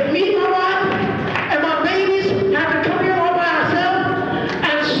 If me, my wife, and my babies have to come here all by ourselves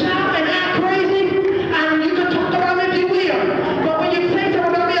and shout and act crazy, and you can talk about me if you will, but when you say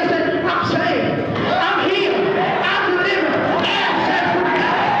something about me, I say, I'm saved, I'm healed, I'm delivered, I'm set free.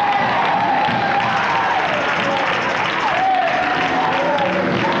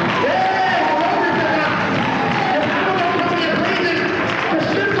 Yeah, glory to God. The power don't come when you're praising. The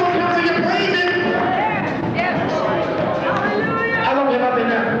strength don't come when you're praising. How long have I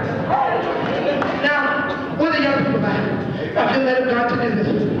been out? Now, where the young people at? I feel led of God to do this.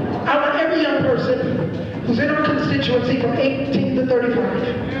 I want every young person who's in our constituency from 18 to 35.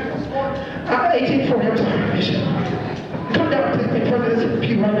 18 to 40, I'm sorry, Bishop. Come down in front of this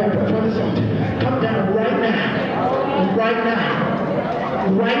pew right now, in front of this altar. Come down right now. Right now.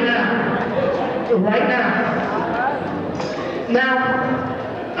 Right now. Right now. Now,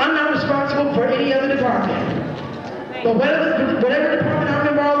 I'm not responsible for any other department. But whatever department I'm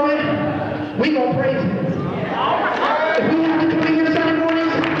involved with, we gonna praise Him. If we have to come in here Sunday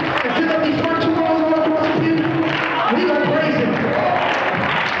mornings and fill up these front 2 rows all across the pew, we gonna praise Him.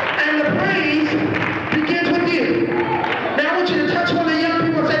 And the praise begins with you. Now I want you to touch one of the young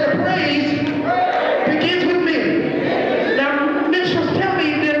people and say, the praise begins with me. Now, minstrels, tell me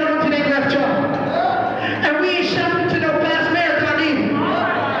the anointing ain't left y'all. And we ain't shouting to no fast marathon either.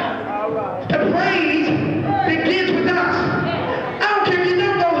 The praise begins with us. I don't care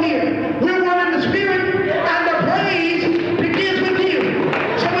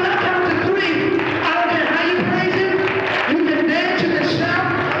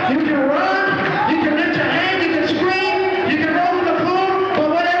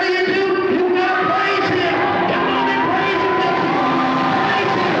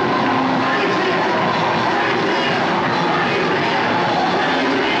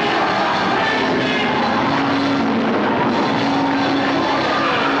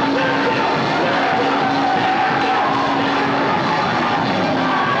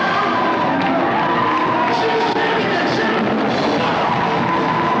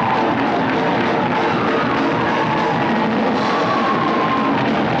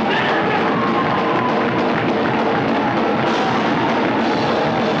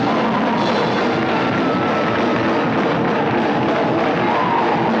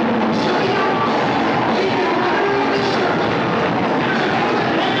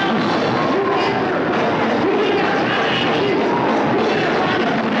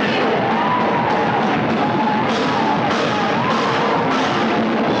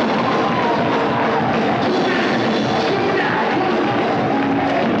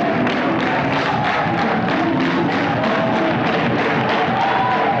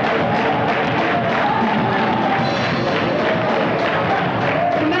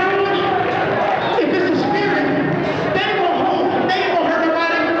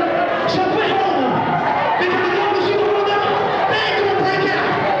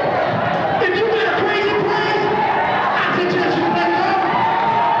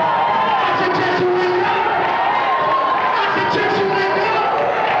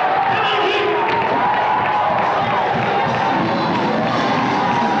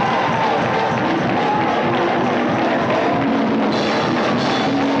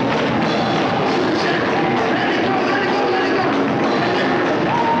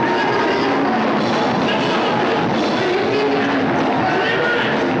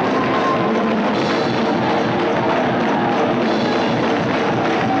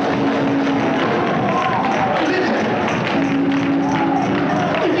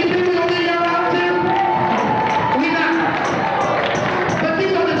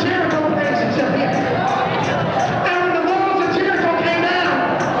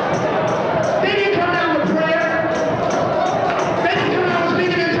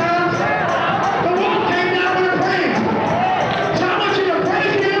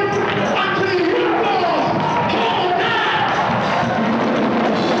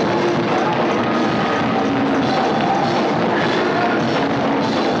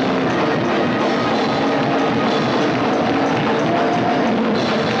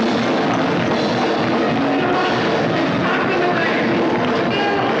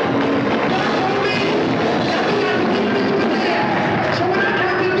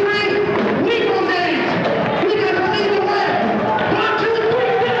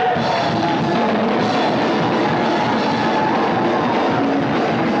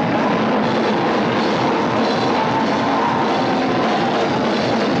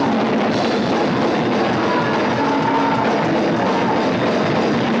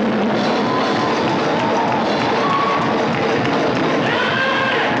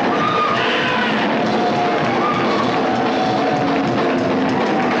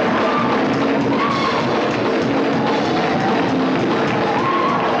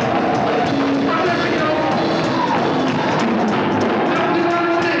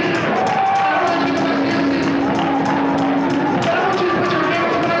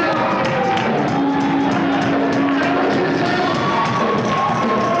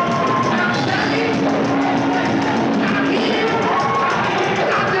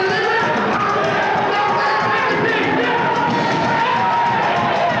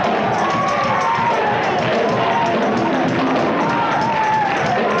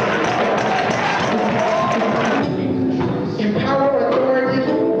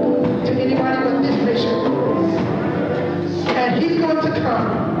to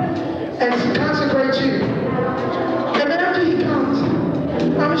come and consecrate you. And after he comes,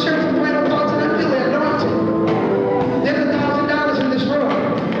 I'm sure to